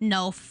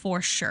know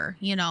for sure,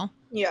 you know?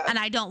 Yeah. And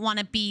I don't want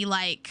to be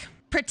like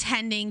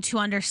pretending to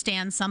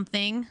understand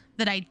something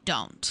that I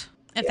don't,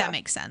 if that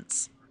makes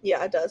sense.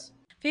 Yeah, it does.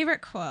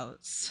 Favorite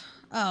quotes.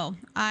 Oh,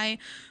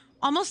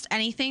 almost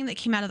anything that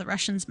came out of the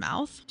Russian's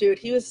mouth. Dude,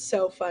 he was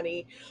so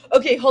funny.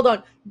 Okay, hold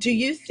on. Do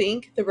you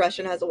think the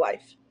Russian has a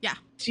wife? Yeah.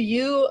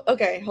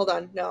 Okay, hold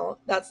on. No,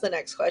 that's the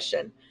next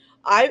question.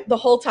 The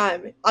whole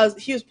time,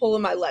 he was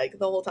pulling my leg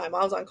the whole time.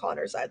 I was on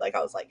Connor's side. Like, I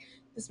was like,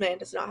 this man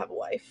does not have a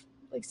wife.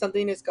 Like,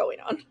 something is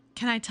going on.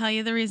 Can I tell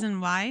you the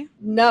reason why?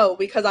 No,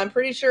 because I'm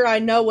pretty sure I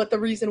know what the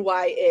reason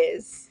why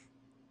is.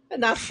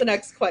 And that's the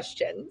next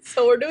question.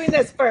 So we're doing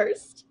this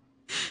first.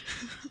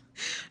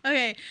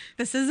 Okay,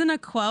 this isn't a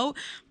quote,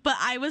 but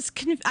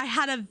I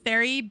had a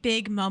very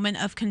big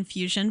moment of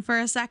confusion for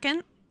a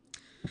second.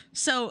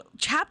 So,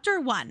 chapter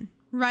 1,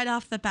 right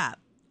off the bat,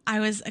 I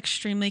was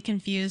extremely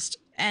confused,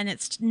 and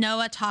it's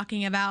Noah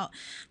talking about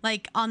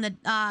like on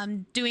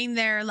the doing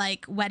their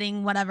like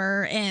wedding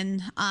whatever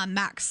in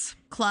Mac's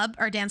club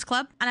or dance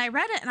club, and I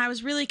read it and I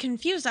was really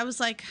confused. I was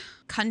like,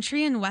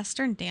 country and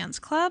western dance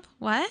club?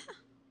 What?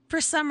 For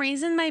some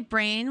reason, my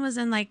brain was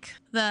in like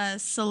the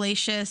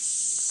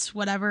Salacious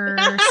whatever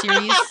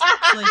series,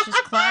 Salacious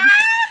Club.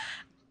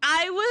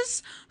 I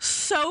was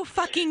so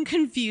fucking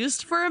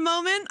confused for a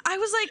moment. I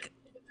was like,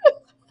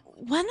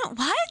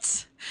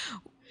 what?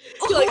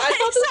 You're like, What I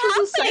thought is this was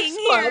a sex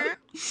happening club. here?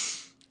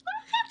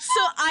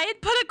 So I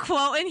had put a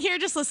quote in here.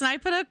 Just listen. I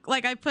put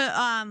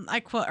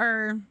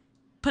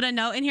a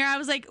note in here. I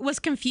was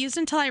confused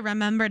until I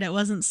remembered it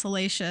wasn't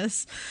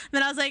salacious.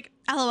 Then I was like,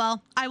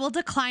 LOL, I will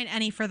decline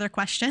any further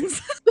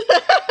questions.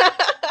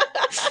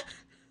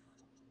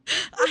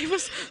 I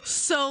was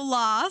so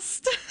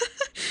lost.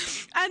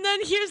 And then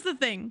here's the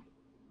thing.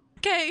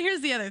 Okay,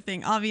 here's the other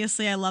thing.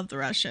 Obviously, I love the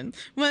Russian.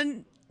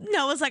 When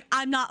Noah's like,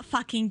 I'm not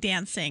fucking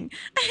dancing.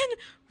 And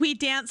we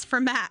dance for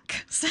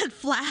Mac, said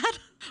Vlad.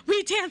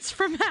 We dance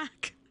for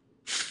Mac.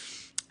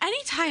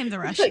 Anytime the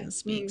Russian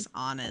speaks,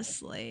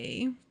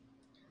 honestly.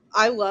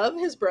 I love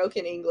his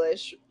broken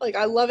English. Like,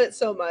 I love it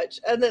so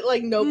much. And that,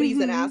 like, nobody's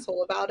an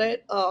asshole about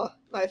it. Oh,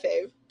 my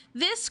fave.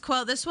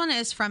 This one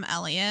is from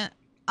Elliot.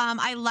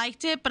 I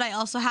liked it, but I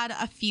also had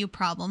a few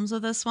problems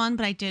with this one,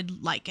 but I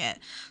did like it.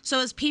 So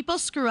as people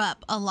screw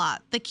up a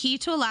lot, the key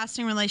to a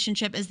lasting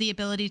relationship is the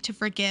ability to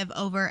forgive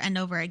over and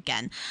over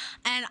again.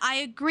 And I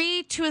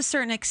agree to a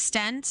certain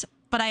extent,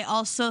 but I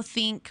also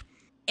think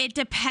it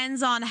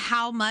depends on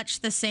how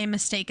much the same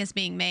mistake is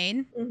being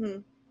made.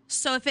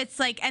 So if it's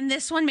like, and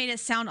this one made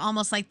it sound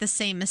almost like the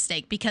same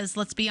mistake, because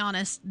let's be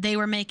honest, they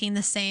were making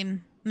the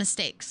same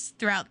mistakes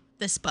throughout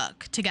this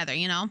book together,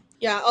 you know?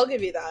 Yeah, I'll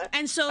give you that.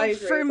 And so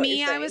for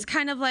me, I was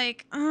kind of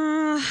like,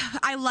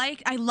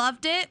 I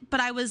loved it, but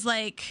I was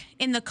like,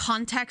 in the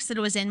context that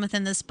it was in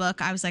within this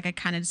book, I was like, I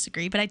kind of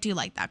disagree, but I do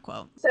like that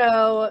quote.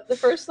 So the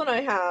first one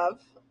I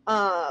have,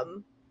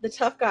 the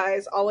tough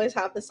guys always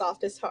have the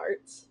softest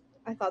hearts.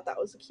 I thought that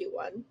was a cute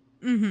one.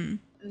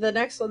 The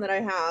next one that I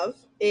have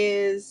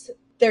is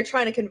they're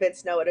trying to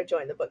convince Noah to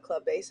join the book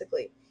club,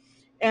 basically.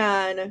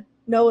 And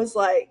Noah's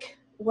like,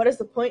 what is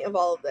the point of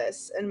all of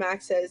this? And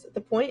Max says,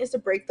 the point is to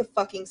break the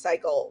fucking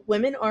cycle.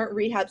 Women aren't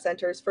rehab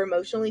centers for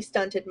emotionally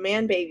stunted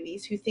man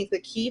babies who think the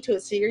key to a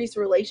serious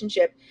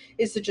relationship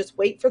is to just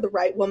wait for the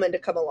right woman to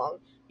come along.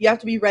 You have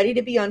to be ready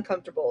to be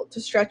uncomfortable, to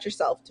stretch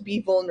yourself, to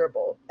be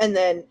vulnerable. And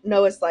then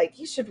Noah's like,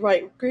 you should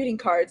write greeting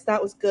cards.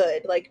 That was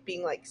good. Like,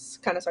 being like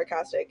kind of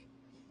sarcastic.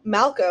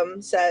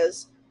 Malcolm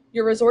says,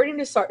 you're resorting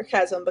to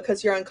sarcasm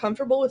because you're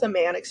uncomfortable with a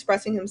man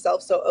expressing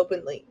himself so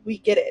openly. We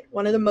get it.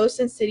 One of the most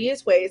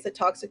insidious ways that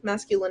toxic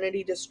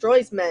masculinity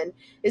destroys men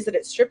is that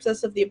it strips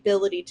us of the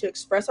ability to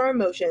express our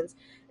emotions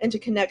and to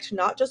connect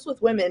not just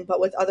with women, but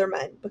with other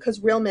men,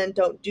 because real men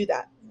don't do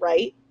that,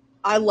 right?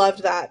 I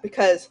loved that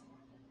because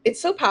it's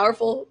so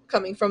powerful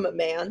coming from a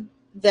man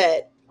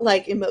that,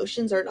 like,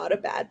 emotions are not a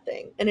bad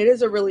thing. And it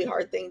is a really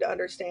hard thing to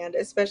understand,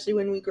 especially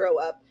when we grow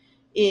up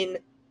in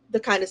the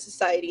kind of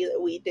society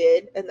that we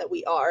did and that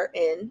we are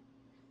in,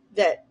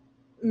 that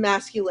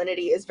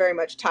masculinity is very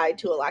much tied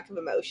to a lack of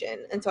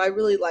emotion. And so I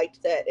really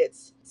liked that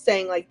it's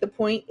saying, like, the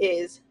point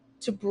is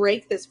to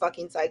break this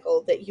fucking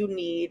cycle that you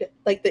need,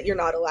 like that you're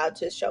not allowed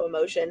to show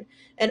emotion,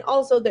 and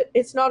also that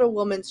it's not a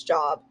woman's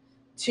job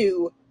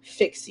to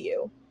fix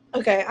you.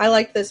 Okay, I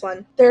like this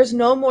one. There's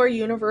no more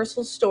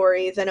universal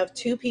story than of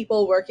two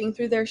people working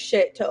through their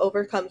shit to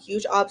overcome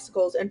huge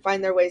obstacles and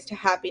find their ways to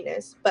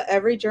happiness. But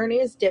every journey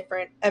is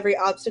different, every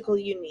obstacle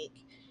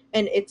unique.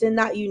 And it's in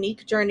that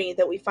unique journey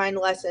that we find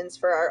lessons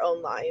for our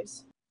own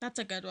lives. That's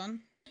a good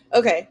one.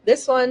 Okay,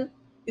 this one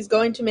is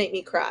going to make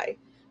me cry.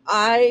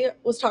 I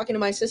was talking to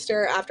my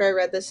sister after I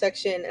read this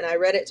section, and I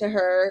read it to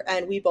her,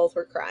 and we both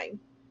were crying.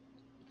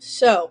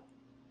 So,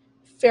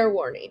 fair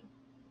warning.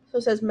 So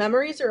it says,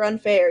 memories are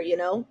unfair, you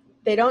know?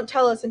 They don't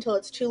tell us until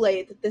it's too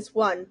late that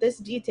this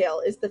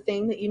detail is the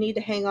thing that you need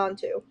to hang on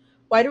to.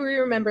 Why do we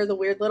remember the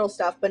weird little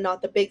stuff but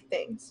not the big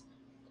things?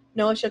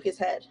 Noah shook his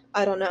head.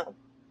 I don't know.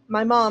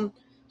 My mom,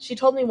 she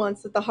told me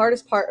once that the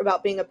hardest part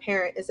about being a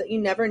parent is that you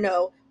never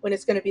know when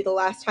it's going to be the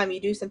last time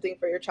you do something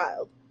for your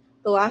child.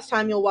 The last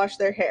time you'll wash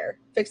their hair,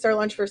 fix their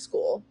lunch for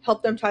school,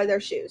 help them tie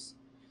their shoes.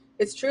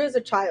 It's true as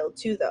a child,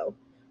 too, though,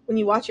 when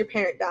you watch your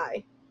parent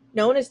die.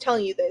 No one is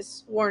telling you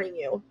this, warning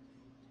you,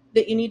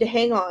 that you need to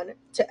hang on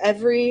to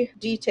every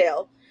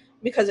detail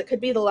because it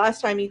could be the last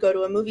time you go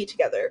to a movie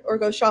together or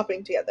go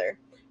shopping together.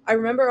 I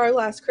remember our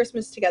last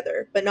Christmas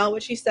together, but not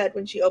what she said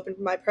when she opened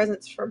my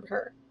presents from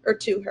her or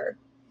to her.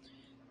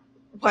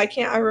 Why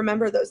can't I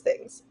remember those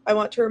things? I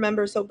want to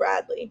remember so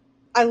badly.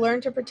 I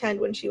learned to pretend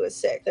when she was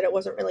sick that it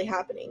wasn't really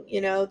happening,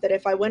 you know, that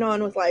if I went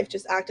on with life,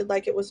 just acted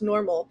like it was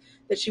normal,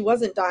 that she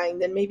wasn't dying,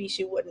 then maybe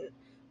she wouldn't.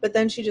 But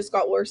then she just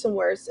got worse and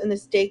worse, and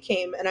this day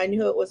came, and I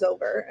knew it was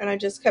over, and I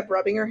just kept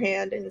rubbing her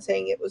hand and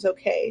saying it was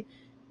okay.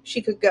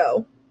 She could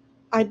go.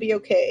 I'd be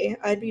okay.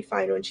 I'd be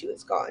fine when she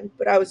was gone,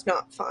 but I was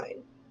not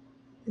fine.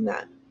 And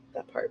that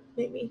part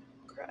made me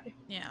cry.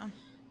 Yeah.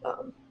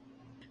 Um,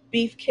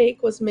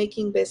 Beefcake was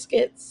making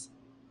biscuits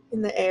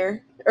in the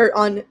air or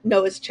on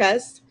Noah's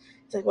chest.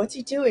 He's like, "What's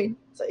he doing?"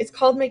 It's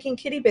called making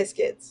kitty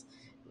biscuits.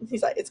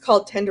 He's like, "It's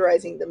called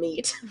tenderizing the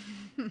meat."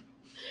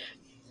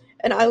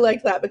 And I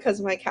liked that because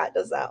my cat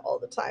does that all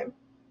the time.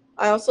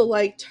 I also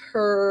liked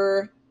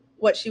her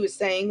what she was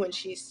saying when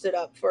she stood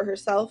up for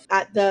herself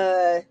at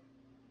the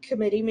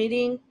committee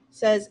meeting.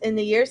 Says, in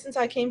the year since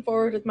I came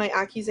forward with my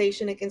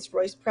accusation against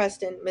Royce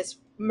Preston, Miss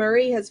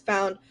Murray has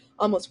found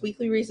almost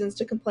weekly reasons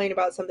to complain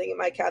about something in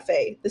my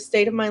cafe. The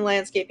state of my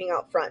landscaping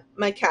out front,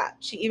 my cat.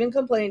 She even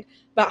complained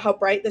about how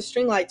bright the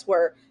string lights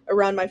were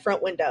around my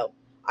front window.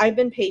 I've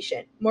been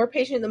patient, more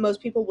patient than most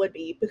people would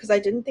be, because I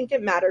didn't think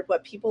it mattered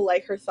what people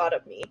like her thought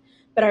of me.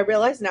 But I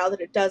realize now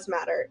that it does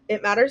matter.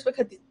 It matters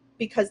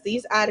because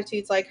these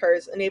attitudes like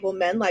hers enable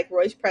men like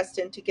Royce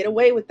Preston to get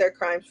away with their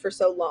crimes for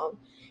so long.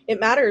 It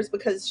matters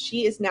because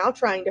she is now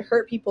trying to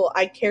hurt people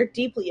I care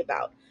deeply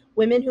about,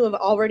 women who have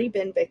already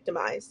been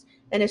victimized.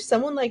 And if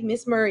someone like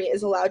Miss Murray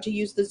is allowed to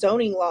use the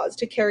zoning laws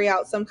to carry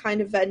out some kind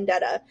of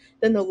vendetta,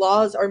 then the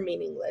laws are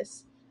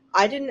meaningless.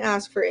 I didn't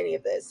ask for any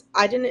of this.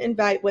 I didn't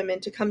invite women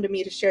to come to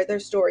me to share their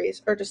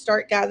stories or to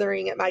start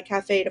gathering at my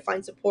cafe to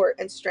find support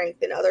and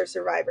strength in other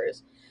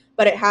survivors.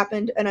 But it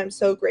happened, and I'm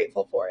so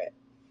grateful for it.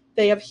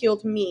 They have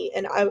healed me,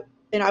 and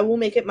I will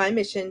make it my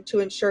mission to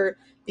ensure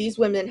these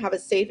women have a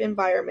safe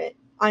environment.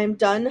 I am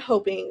done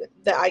hoping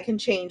that I can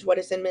change what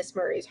is in Miss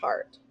Murray's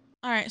heart.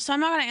 All right, so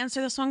I'm not going to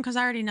answer this one because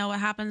I already know what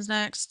happens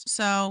next.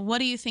 So, what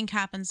do you think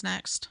happens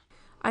next?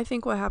 I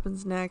think what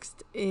happens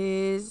next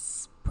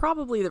is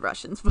probably the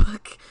Russians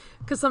book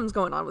because something's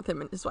going on with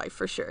him and his wife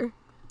for sure.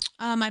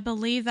 I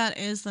believe that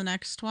is the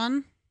next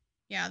one.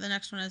 Yeah, the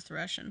next one is the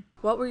Russian.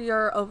 What were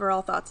your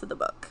overall thoughts of the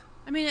book?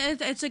 I mean,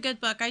 it's a good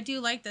book. I do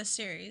like this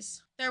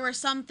series. There were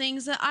some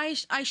things that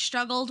I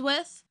struggled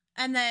with,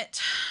 and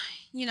that,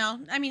 you know,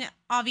 I mean,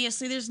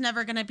 obviously, there's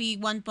never gonna be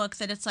one book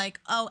that it's like,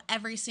 oh,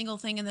 every single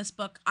thing in this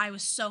book I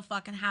was so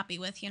fucking happy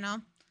with, you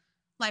know.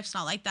 Life's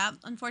not like that,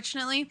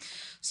 unfortunately.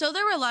 So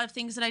there were a lot of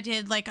things that I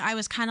did, like I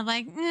was kind of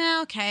like,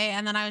 okay,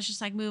 and then I was just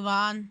like, move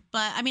on.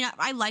 But I mean,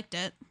 I liked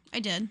it.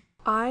 I did.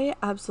 I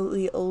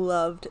absolutely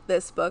loved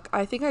this book.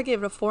 I think I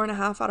gave it a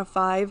 4.5 out of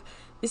 5.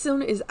 This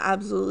one is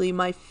absolutely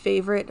my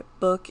favorite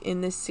book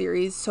in this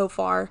series so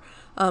far.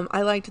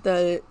 I liked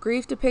the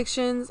grief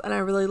depictions, and I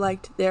really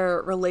liked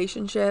their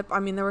relationship.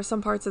 I mean, there were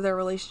some parts of their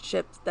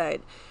relationship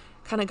that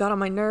kind of got on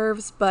my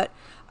nerves, but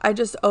I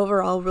just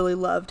overall really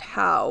loved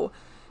how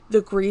the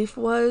grief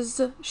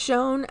was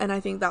shown, and I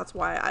think that's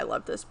why I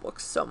love this book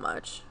so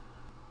much.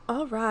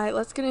 All right,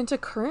 let's get into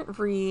current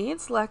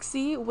reads.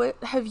 Lexi,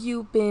 what have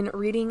you been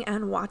reading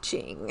and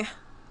watching?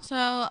 So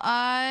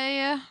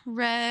I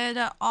read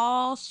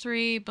all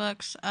 3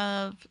 books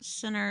of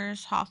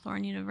Sinners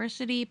Hawthorne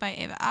University by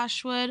Ava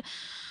Ashwood.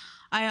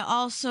 I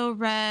also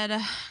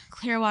read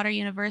Clearwater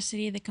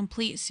University, the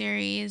complete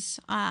series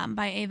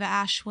by Ava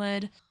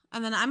Ashwood.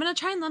 And then I'm going to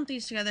try and lump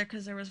these together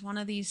because there was one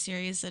of these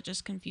series that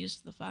just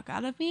confused the fuck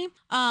out of me.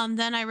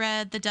 Then I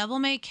read The Devil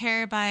May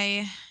Care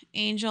by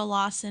Angel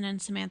Lawson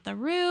and Samantha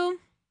Rue.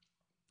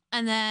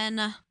 And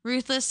then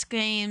Ruthless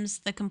Games,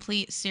 the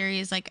complete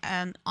series, like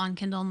on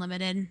Kindle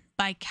Unlimited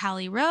by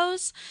Callie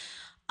Rose.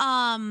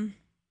 One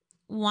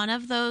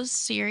of those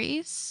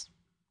series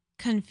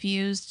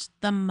confused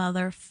the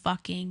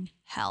motherfucking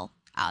hell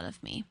out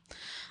of me.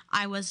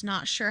 I was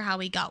not sure how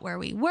we got where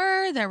we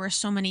were. There were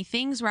so many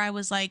things where I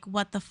was like,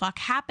 what the fuck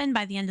happened?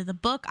 By the end of the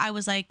book, I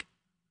was like,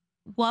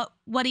 what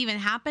even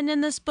happened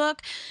in this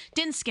book?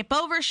 Didn't skip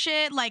over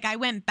shit. Like, I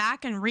went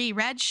back and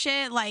reread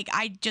shit. Like,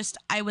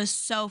 I was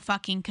so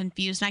fucking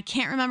confused. And I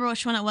can't remember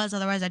which one it was,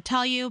 otherwise I'd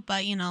tell you,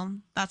 but you know,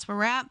 that's where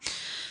we're at.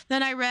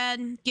 Then I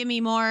read Give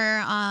Me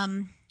More.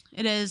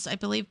 It is, I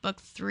believe,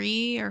 book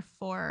 3 or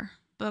 4.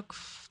 Book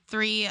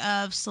 3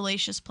 of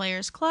Salacious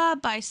Players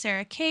Club by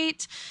Sarah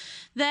Kate.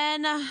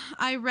 Then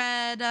I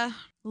read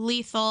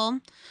Lethal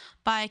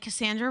by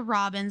Cassandra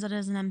Robbins. That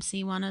is an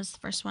MC one. It was the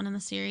first one in the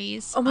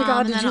series. Oh my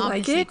God, and did then you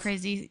like it?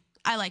 Crazy.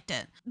 I liked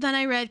it. Then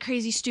I read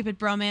Crazy Stupid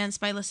Bromance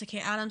by Lyssa K.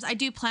 Adams. I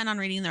do plan on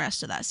reading the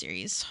rest of that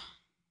series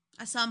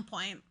at some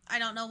point. I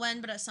don't know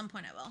when, but at some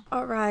point I will.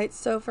 All right,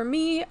 so for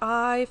me,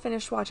 I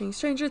finished watching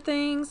Stranger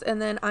Things,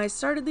 and then I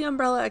started The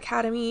Umbrella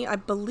Academy. I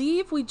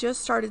believe we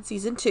just started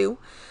season 2.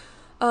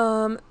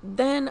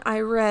 Then I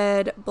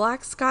read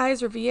Black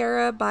Skies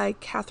Riviera by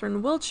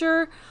Catherine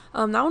Wilcher.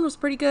 That one was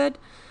pretty good.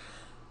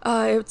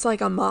 It's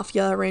like a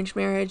mafia arranged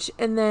marriage.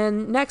 And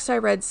then next I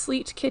read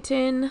Sleet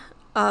Kitten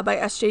by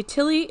S.J.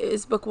 Tilley. It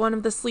is book 1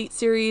 of the Sleet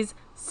series.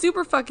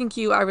 Super fucking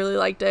cute. I really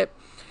liked it.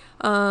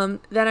 Then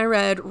I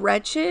read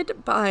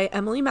Wretched by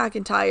Emily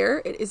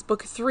McIntyre. It is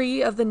book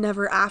 3 of the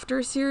Never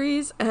After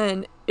series,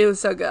 and it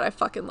was so good. I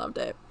fucking loved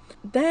it.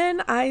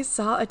 Then I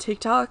saw a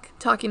TikTok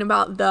talking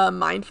about the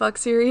Mindfuck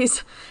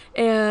series,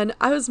 and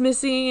I was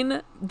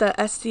missing the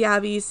S.T.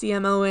 Abby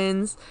C.M.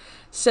 Owens,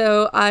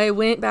 so I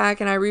went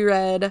back and I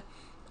read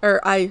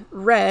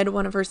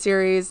one of her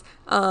series,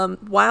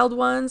 Wild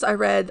Ones. I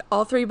read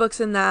all 3 books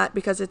in that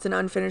because it's an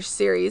unfinished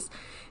series,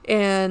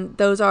 and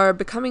those are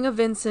Becoming a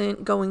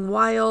Vincent, Going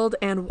Wild,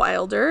 and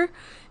Wilder.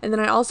 And then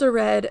I also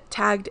read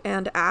Tagged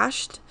and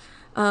Ashed,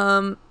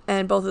 and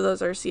both of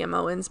those are C.M.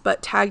 Owens,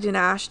 but Tagged and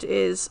Ashed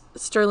is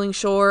Sterling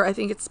Shore. I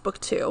think it's book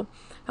 2.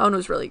 That one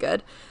was really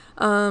good.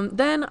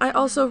 Then I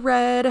also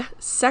read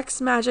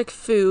Sex Magic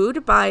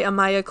Food by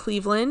Amaya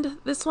Cleveland.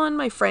 This one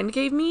my friend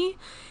gave me,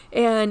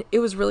 and it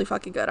was really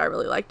fucking good. I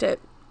really liked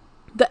it.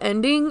 The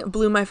ending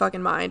blew my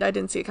fucking mind. I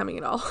didn't see it coming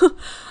at all.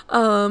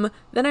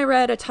 Then I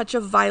read A Touch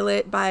of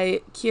Violet by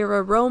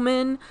Kiera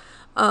Roman.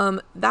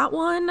 That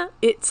one,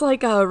 it's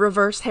like a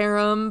reverse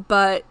harem,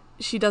 but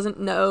she doesn't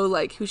know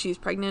like who she's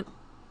pregnant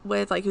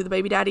with, like who the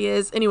baby daddy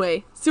is.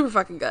 Anyway, super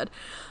fucking good.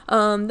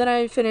 Then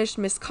I finished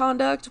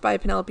Misconduct by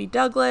Penelope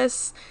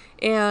Douglas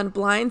and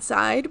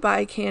Blindside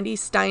by Candy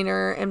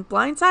Steiner. And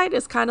Blindside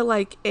is kind of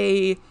like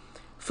a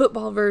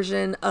football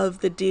version of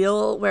The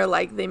Deal, where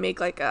like they make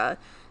like a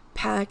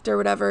pact or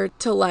whatever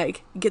to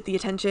like get the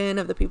attention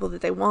of the people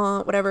that they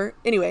want, whatever.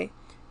 Anyway,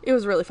 it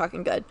was really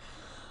fucking good.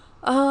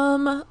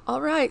 All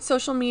right,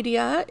 social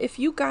media. If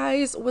you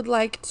guys would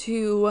like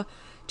to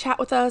chat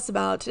with us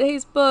about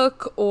today's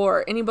book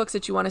or any books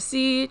that you want to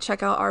see,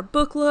 check out our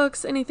book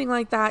looks, anything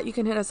like that, you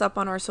can hit us up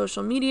on our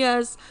social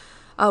medias.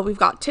 We've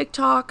got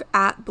TikTok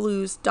at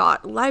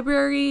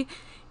blues.library,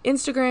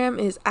 Instagram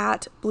is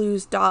at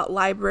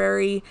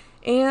blues.library,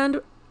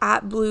 and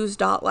at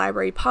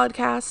blues.library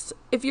podcast.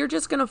 If you're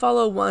just going to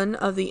follow one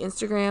of the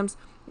Instagrams,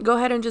 go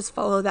ahead and just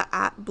follow the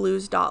at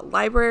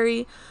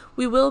blues.library.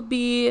 We will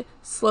be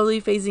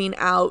slowly phasing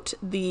out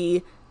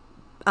the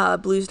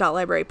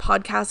blues.library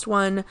podcast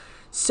one,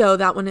 so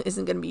that one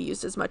isn't going to be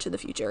used as much in the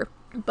future.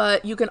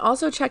 But you can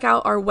also check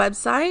out our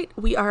website.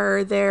 We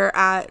are there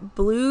at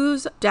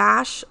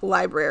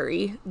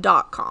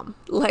blues-library.com.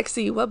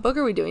 Lexi, what book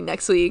are we doing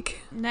next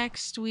week?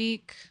 Next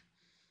week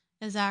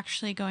is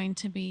actually going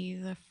to be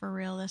the For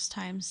Real This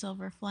Time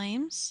Silver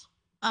Flames.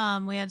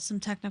 We had some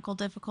technical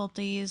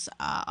difficulties.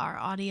 Our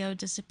audio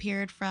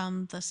disappeared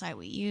from the site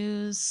we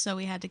use, so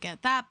we had to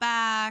get that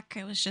back.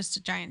 It was just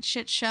a giant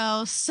shit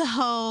show.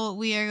 So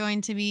we are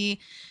going to be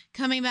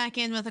coming back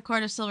in with A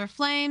Court of Silver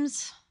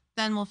Flames.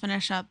 Then we'll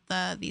finish up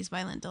the These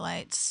Violent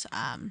Delights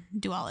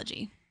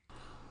duology.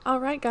 All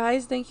right,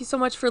 guys. Thank you so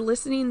much for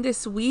listening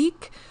this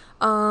week.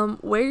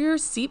 Wear your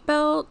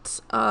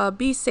seatbelt.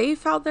 Be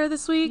safe out there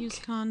this week. Use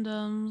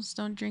condoms.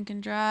 Don't drink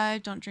and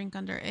drive. Don't drink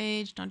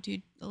underage. Don't do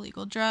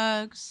illegal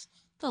drugs.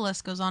 The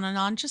list goes on and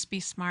on. Just be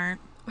smart.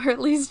 Or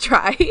at least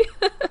try.